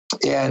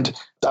 And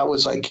that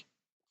was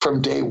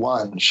from day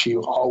one, she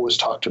always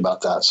talked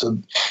about that. So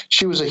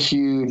she was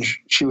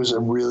a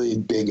really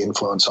big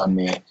influence on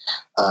me.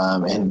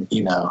 And,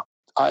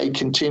 I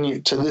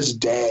continue to this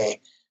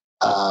day,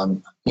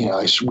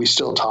 we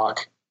still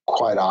talk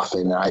quite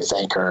often, and I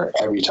thank her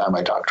every time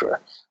I talk to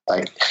her.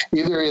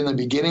 Either in the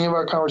beginning of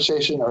our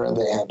conversation or in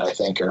the end, I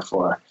thank her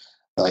for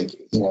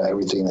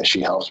everything that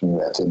she helps me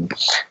with. And,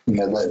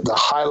 the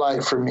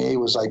highlight for me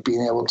was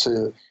being able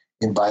to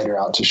invite her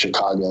out to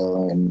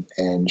Chicago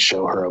and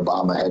show her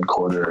Obama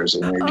headquarters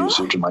and introduce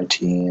her to my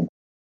team.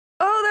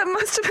 Oh, that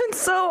must have been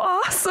so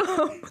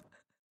awesome.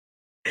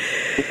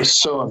 It was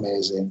so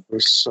amazing.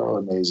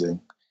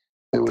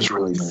 It was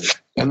really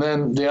neat. And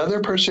then the other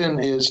person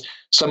is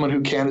someone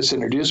who Candace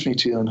introduced me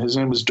to, and his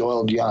name is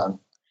Doyle Young.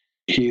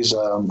 He's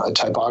a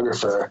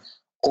typographer,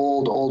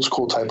 old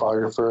school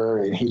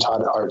typographer, and he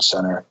taught at Art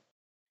Center.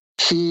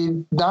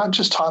 He not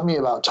just taught me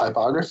about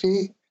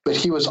typography, but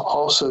he was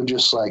also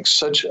just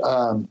such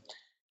a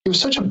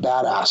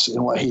badass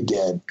in what he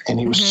did. And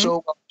he was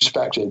so well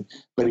respected,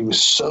 but he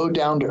was so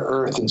down to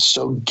earth and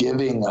so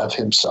giving of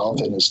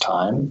himself and his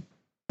time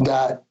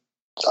that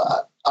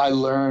I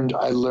learned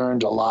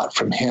a lot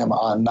from him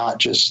on not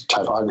just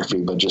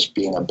typography, but just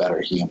being a better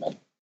human.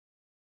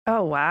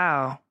 Oh,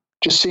 wow.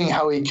 Just seeing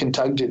how he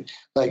conducted,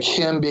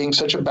 him being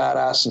such a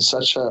badass and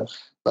such a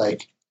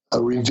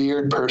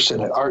revered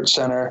person at Art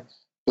Center.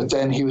 But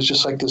then he was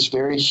just this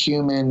very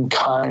human,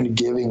 kind,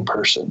 giving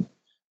person.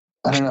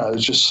 I don't know. It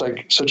was just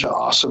such an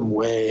awesome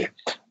way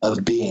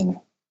of being,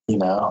 and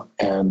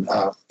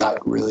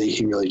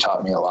he really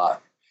taught me a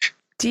lot.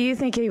 Do you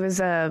think he was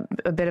a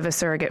bit of a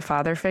surrogate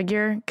father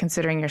figure,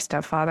 considering your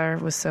stepfather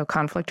was so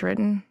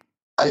conflict-ridden?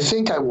 I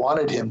think I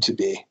wanted him to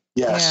be.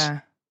 Yes.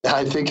 Yeah.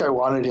 I think I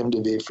wanted him to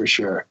be for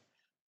sure.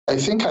 I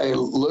think I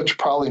looked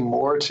probably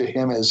more to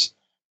him as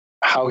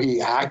how he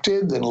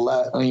acted than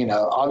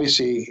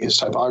obviously his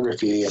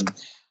typography and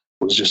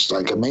was just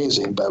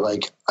amazing. But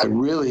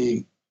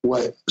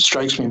what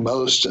strikes me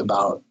most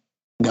about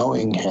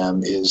knowing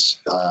him is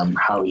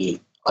how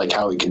he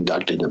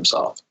conducted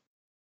himself.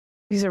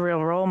 He's a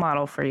real role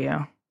model for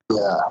you.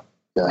 Yeah,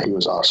 he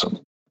was awesome.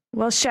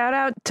 Well, shout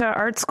out to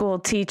art school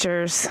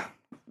teachers.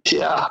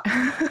 Yeah,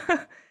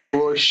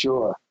 for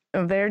sure.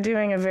 They're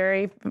doing a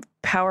very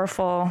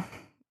powerful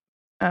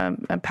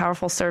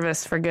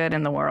service for good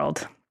in the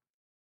world.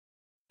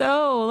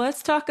 So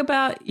let's talk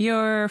about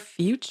your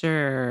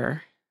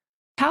future.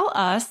 Tell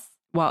us,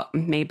 well,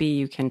 maybe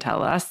you can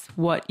tell us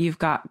what you've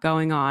got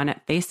going on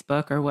at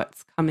Facebook or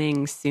what's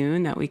coming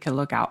soon that we could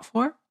look out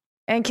for.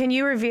 And can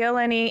you reveal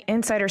any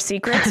insider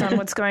secrets on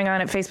what's going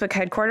on at Facebook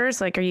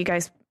headquarters? Like, are you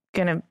guys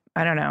going to,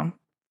 I don't know,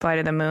 fly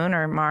to the moon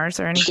or Mars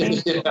or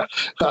anything? Yeah.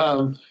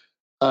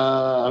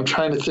 I'm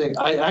trying to think.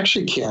 I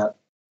actually can't.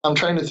 I'm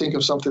trying to think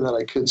of something that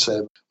I could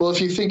say. Well,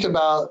 if you think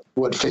about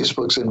what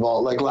Facebook's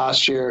involved, like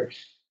last year,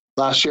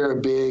 a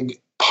big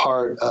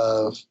part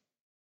of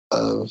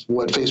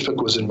what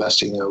Facebook was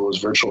investing in was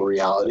virtual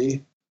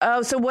reality.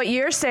 Oh, so what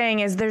you're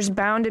saying is there's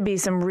bound to be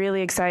some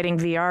really exciting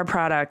VR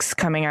products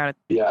coming out.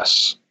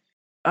 Yes.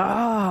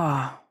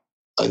 Oh.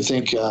 I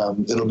think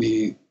it'll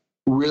be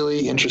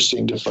really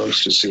interesting to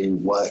folks to see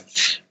what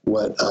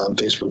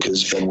Facebook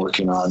has been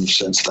working on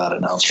since that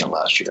announcement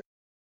last year.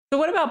 So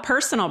what about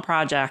personal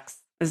projects?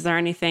 Is there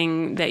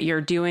anything that you're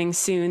doing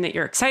soon that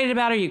you're excited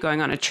about? Are you going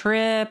on a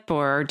trip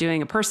or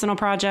doing a personal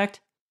project?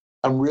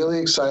 I'm really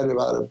excited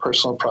about a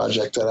personal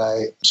project that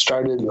I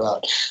started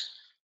about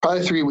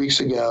probably 3 weeks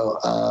ago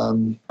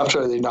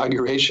after the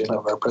inauguration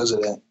of our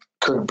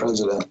current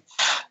president,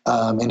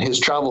 and his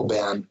travel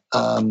ban.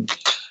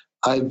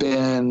 I've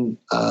been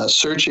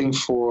searching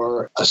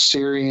for a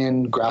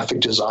Syrian graphic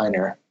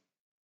designer,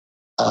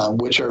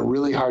 which are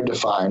really hard to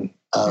find.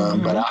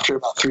 But after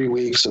about 3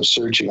 weeks of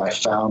searching, I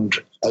found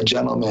a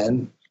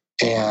gentleman,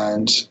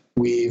 and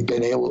we've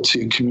been able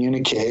to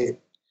communicate.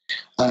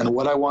 And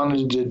what I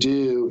wanted to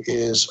do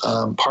is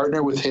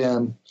partner with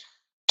him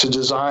to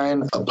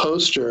design a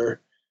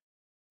poster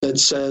that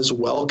says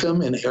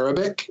 "Welcome" in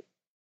Arabic,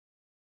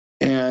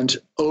 and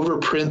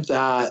overprint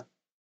that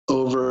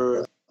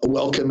over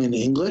 "Welcome" in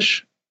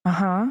English.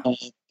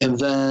 And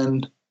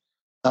then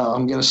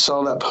I'm going to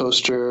sell that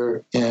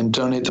poster and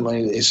donate the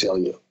money to the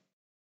ACLU.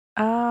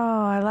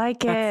 Oh, I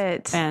like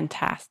That's it.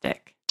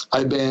 Fantastic.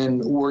 I've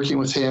been working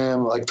with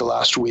him like the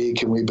last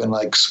week, and we've been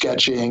like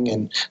sketching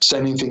and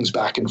sending things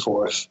back and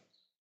forth.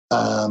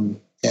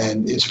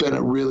 And it's been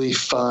a really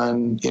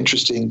fun,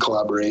 interesting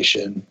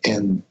collaboration.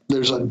 And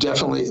there's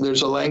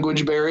a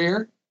language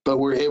barrier, but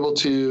we're able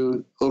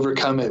to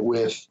overcome it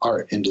with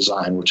art and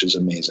design, which is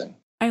amazing.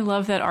 I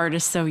love that art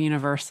is so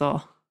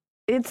universal.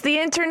 It's the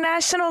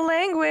international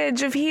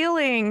language of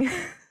healing.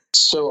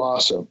 So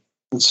awesome.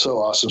 It's so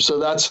awesome. So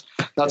that's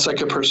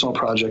like a personal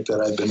project that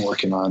I've been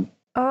working on.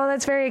 Oh,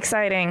 that's very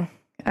exciting.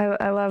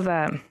 I love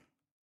that.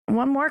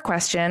 One more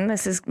question.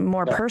 This is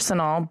more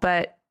personal,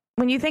 but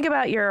when you think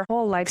about your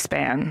whole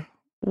lifespan,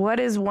 what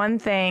is one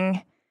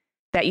thing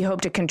that you hope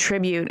to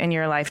contribute in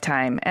your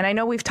lifetime? And I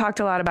know we've talked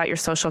a lot about your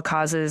social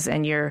causes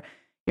and your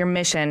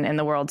mission in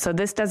the world. So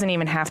this doesn't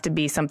even have to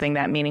be something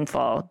that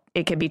meaningful.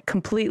 It could be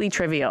completely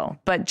trivial,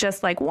 but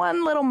just like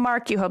one little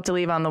mark you hope to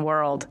leave on the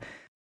world.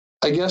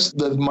 I guess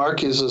the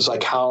mark is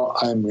like how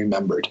I'm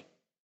remembered.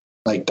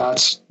 Like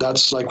that's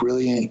like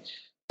really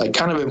like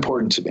kind of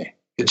important to me.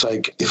 It's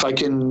like if I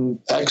can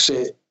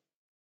exit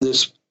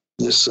this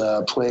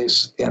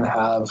place and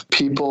have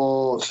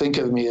people think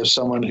of me as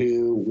someone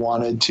who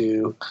wanted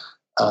to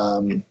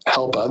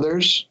help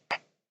others,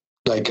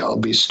 like I'll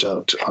be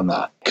stoked on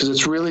that, because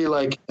it's really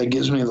like it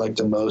gives me like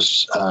the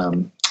most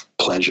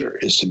pleasure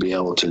is to be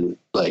able to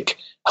like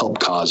help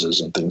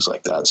causes and things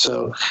like that.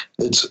 So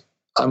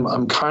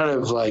I'm kind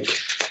of like,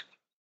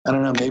 I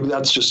don't know, maybe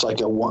that's just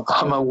like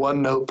I'm a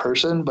one note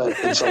person, but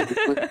it's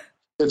like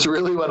it's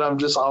really what I'm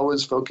just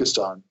always focused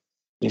on,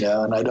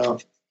 and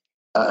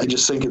I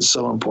just think it's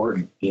so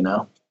important,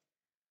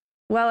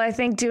 Well, I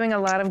think doing a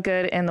lot of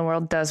good in the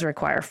world does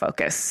require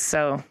focus.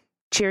 So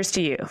cheers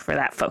to you for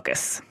that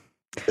focus.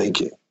 Thank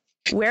you.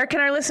 Where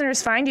can our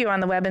listeners find you on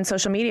the web and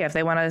social media if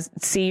they want to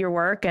see your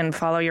work and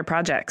follow your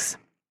projects?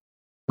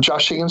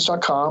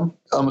 JoshHiggins.com.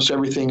 Almost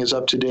everything is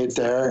up to date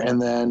there.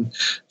 And then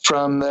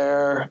from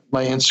there,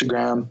 my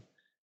Instagram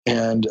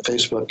and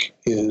Facebook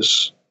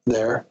is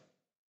there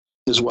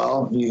as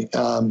well.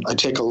 I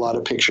take a lot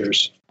of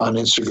pictures on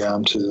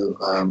Instagram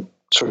to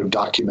sort of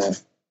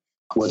document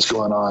what's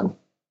going on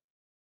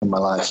in my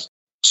life.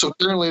 So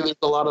currently there's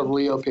a lot of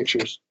Leo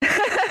pictures.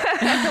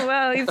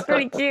 Well, he's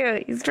pretty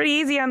cute. He's pretty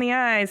easy on the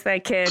eyes,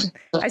 that kid.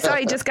 I saw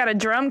he just got a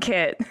drum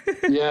kit.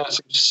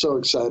 Yes, I'm so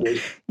excited.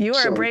 You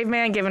are a brave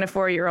man giving a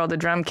 4-year-old a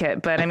drum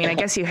kit, but I mean, I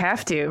guess you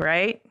have to,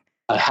 right?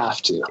 I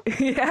have to.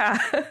 Yeah.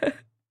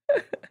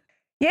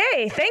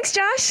 Yay. Thanks,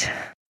 Josh.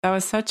 That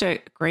was such a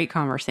great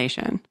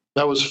conversation.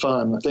 That was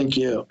fun. Thank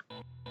you.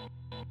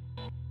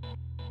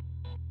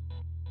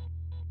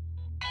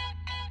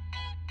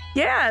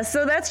 Yeah,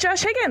 so that's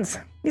Josh Higgins.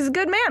 He's a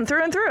good man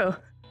through and through.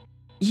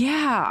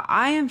 Yeah,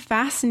 I am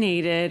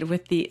fascinated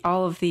with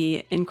all of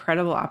the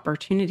incredible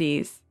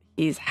opportunities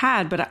he's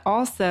had, but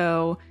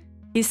also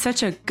he's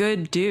such a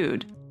good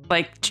dude,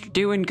 like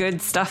doing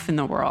good stuff in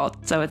the world.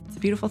 So it's a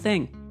beautiful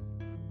thing.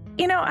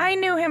 I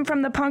knew him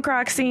from the punk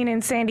rock scene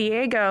in San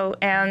Diego,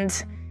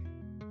 and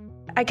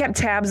I kept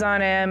tabs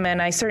on him,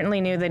 and I certainly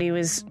knew that he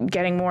was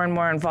getting more and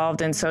more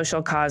involved in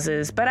social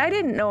causes, but I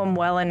didn't know him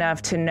well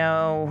enough to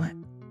know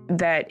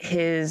that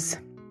his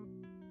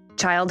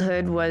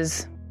childhood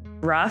was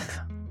rough,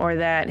 or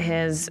that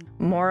his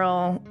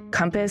moral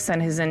compass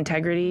and his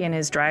integrity and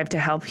his drive to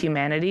help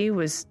humanity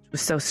was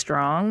so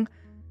strong.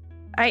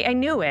 I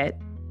knew it,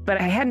 but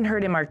I hadn't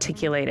heard him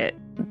articulate it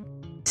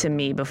to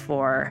me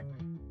before.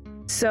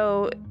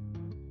 So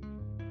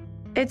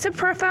it's a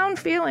profound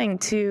feeling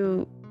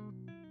to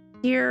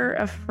hear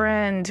a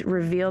friend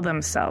reveal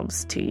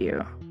themselves to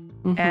you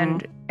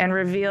and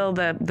reveal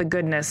the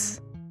goodness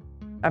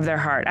of their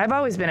heart. I've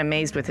always been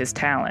amazed with his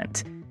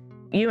talent.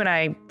 You and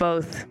I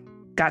both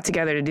got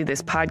together to do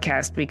this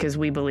podcast because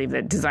we believe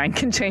that design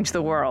can change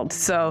the world.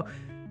 So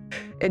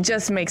it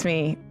just makes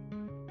me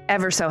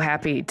ever so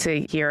happy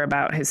to hear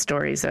about his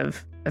stories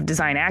of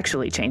design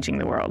actually changing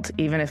the world,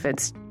 even if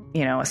it's,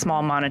 a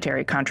small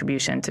monetary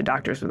contribution to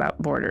Doctors Without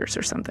Borders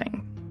or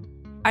something.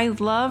 I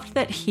loved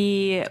that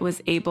he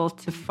was able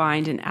to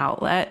find an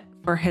outlet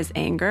for his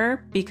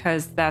anger,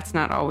 because that's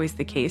not always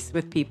the case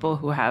with people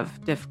who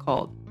have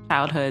difficult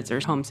childhoods or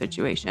home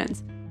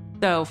situations.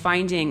 So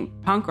finding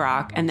punk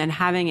rock and then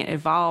having it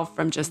evolve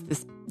from just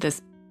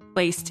this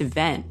place to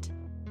vent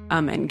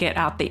and get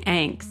out the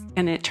angst.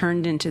 And it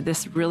turned into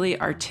this really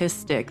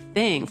artistic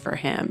thing for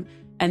him.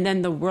 And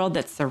then the world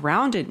that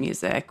surrounded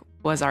music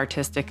was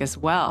artistic as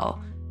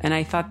well. And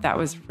I thought that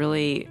was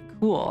really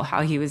cool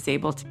how he was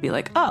able to be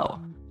like, oh,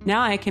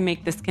 now I can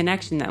make this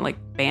connection that like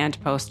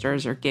band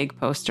posters or gig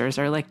posters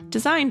are like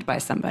designed by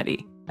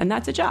somebody, and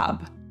that's a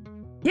job.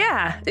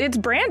 Yeah, it's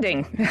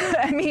branding.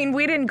 I mean,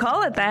 we didn't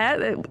call it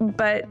that,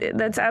 but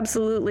that's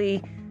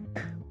absolutely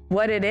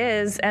what it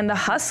is. And the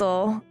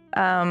hustle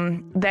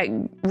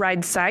that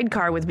rides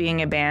sidecar with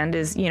being a band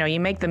is, you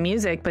make the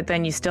music, but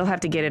then you still have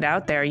to get it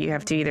out there. You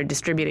have to either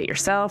distribute it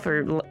yourself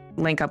or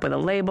link up with a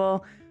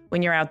label.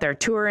 When you're out there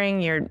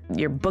touring,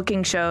 you're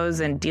booking shows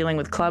and dealing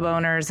with club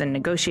owners and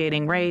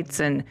negotiating rates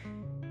and,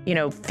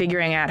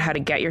 figuring out how to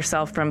get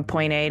yourself from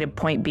point A to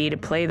point B to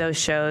play those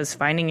shows,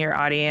 finding your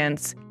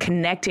audience,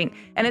 connecting.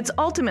 And it's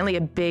ultimately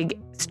a big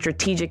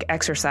strategic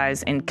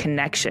exercise in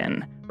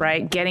connection,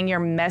 right? Getting your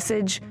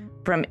message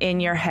from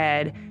in your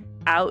head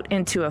out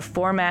into a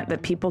format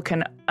that people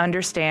can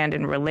understand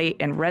and relate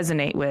and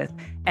resonate with,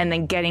 and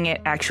then getting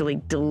it actually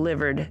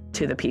delivered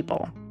to the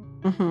people.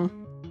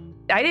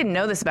 I didn't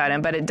know this about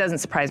him, but it doesn't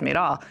surprise me at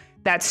all.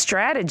 That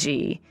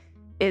strategy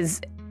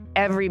is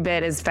every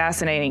bit as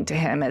fascinating to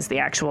him as the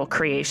actual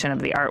creation of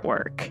the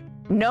artwork.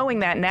 Knowing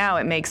that now,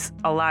 it makes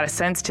a lot of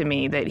sense to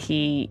me that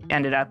he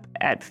ended up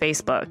at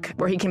Facebook,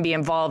 where he can be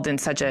involved in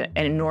such an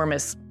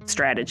enormous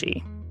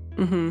strategy.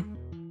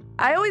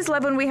 I always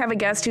love when we have a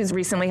guest who's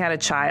recently had a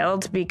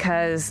child,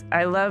 because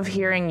I love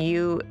hearing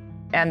you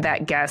and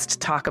that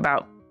guest talk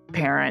about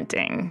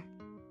parenting.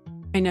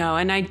 I know.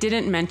 And I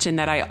didn't mention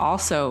that I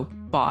also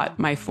bought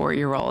my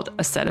 4-year-old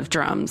a set of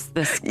drums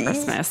this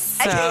Christmas.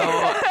 So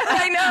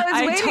I know,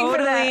 I was waiting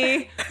for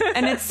that.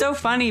 And it's so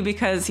funny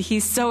because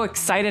he's so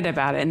excited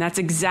about it. And that's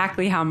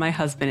exactly how my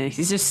husband is.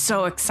 He's just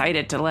so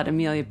excited to let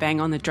Amelia bang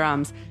on the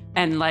drums.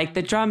 And like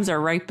the drums are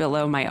right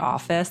below my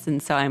office.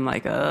 And so I'm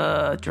like,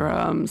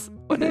 drums.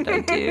 What did I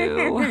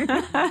do?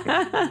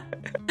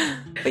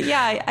 But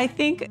yeah, I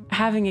think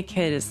having a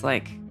kid is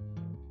like,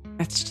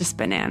 it's just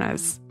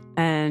bananas.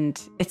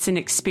 And it's an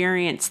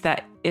experience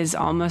that is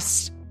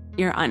almost,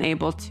 you're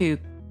unable to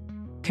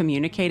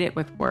communicate it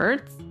with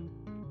words.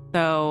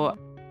 So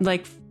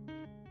like,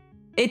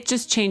 it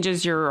just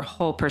changes your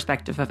whole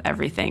perspective of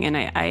everything. And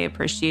I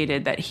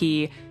appreciated that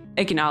he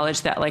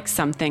acknowledged that like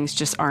some things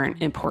just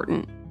aren't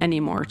important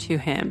anymore to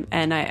him.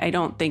 And I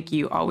don't think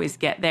you always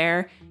get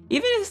there.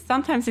 Even if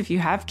sometimes if you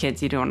have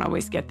kids, you don't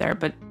always get there.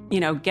 But,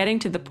 getting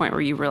to the point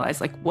where you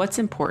realize like what's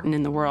important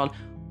in the world,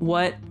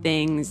 what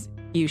things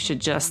you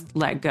should just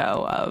let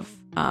go of.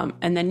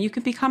 And then you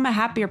can become a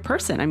happier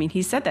person. I mean,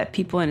 he said that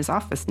people in his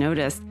office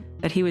noticed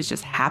that he was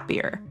just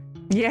happier.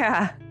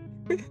 Yeah.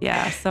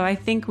 Yeah. So I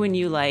think when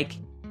you like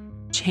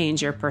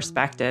change your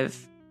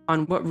perspective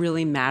on what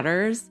really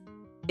matters,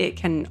 it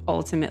can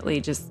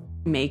ultimately just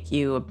make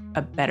you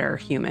a better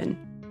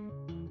human.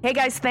 Hey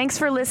guys, thanks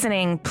for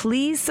listening.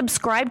 Please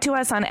subscribe to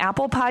us on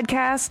Apple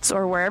Podcasts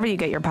or wherever you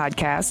get your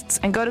podcasts,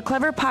 and go to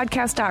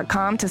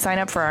cleverpodcast.com to sign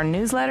up for our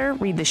newsletter,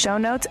 read the show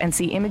notes, and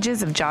see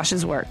images of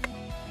Josh's work.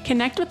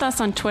 Connect with us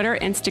on Twitter,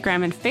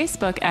 Instagram, and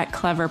Facebook at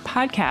Clever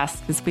Podcasts,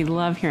 because we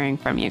love hearing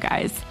from you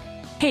guys.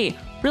 Hey,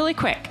 really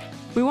quick,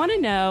 we want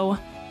to know,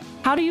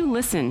 how do you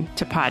listen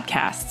to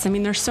podcasts? I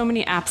mean, there's so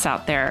many apps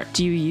out there.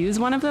 Do you use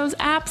one of those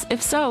apps?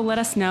 If so, let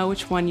us know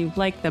which one you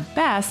like the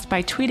best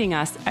by tweeting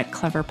us at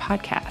Clever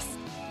Podcast.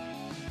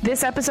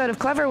 This episode of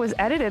Clever was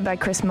edited by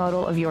Chris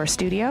Modal of Your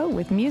Studio,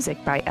 with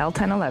music by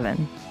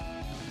L1011.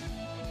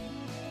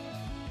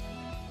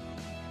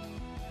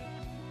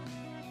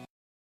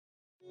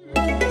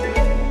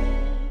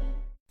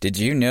 Did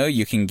you know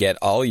you can get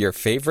all your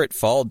favorite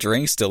fall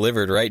drinks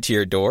delivered right to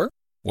your door?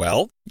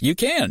 Well, you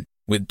can.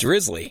 With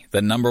Drizzly,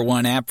 the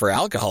 #1 app for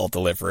alcohol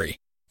delivery.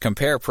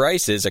 Compare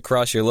prices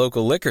across your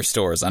local liquor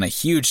stores on a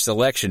huge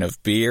selection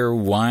of beer,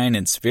 wine,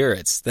 and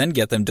spirits, then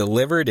get them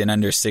delivered in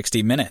under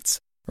 60 minutes.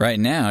 Right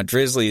now,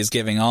 Drizzly is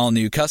giving all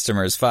new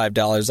customers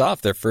 $5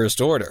 off their first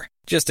order.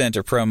 Just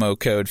enter promo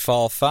code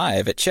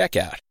FALL5 at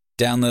checkout.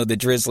 Download the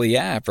Drizzly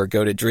app or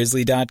go to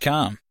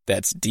drizzly.com.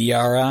 That's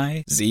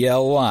DRIZLY.com.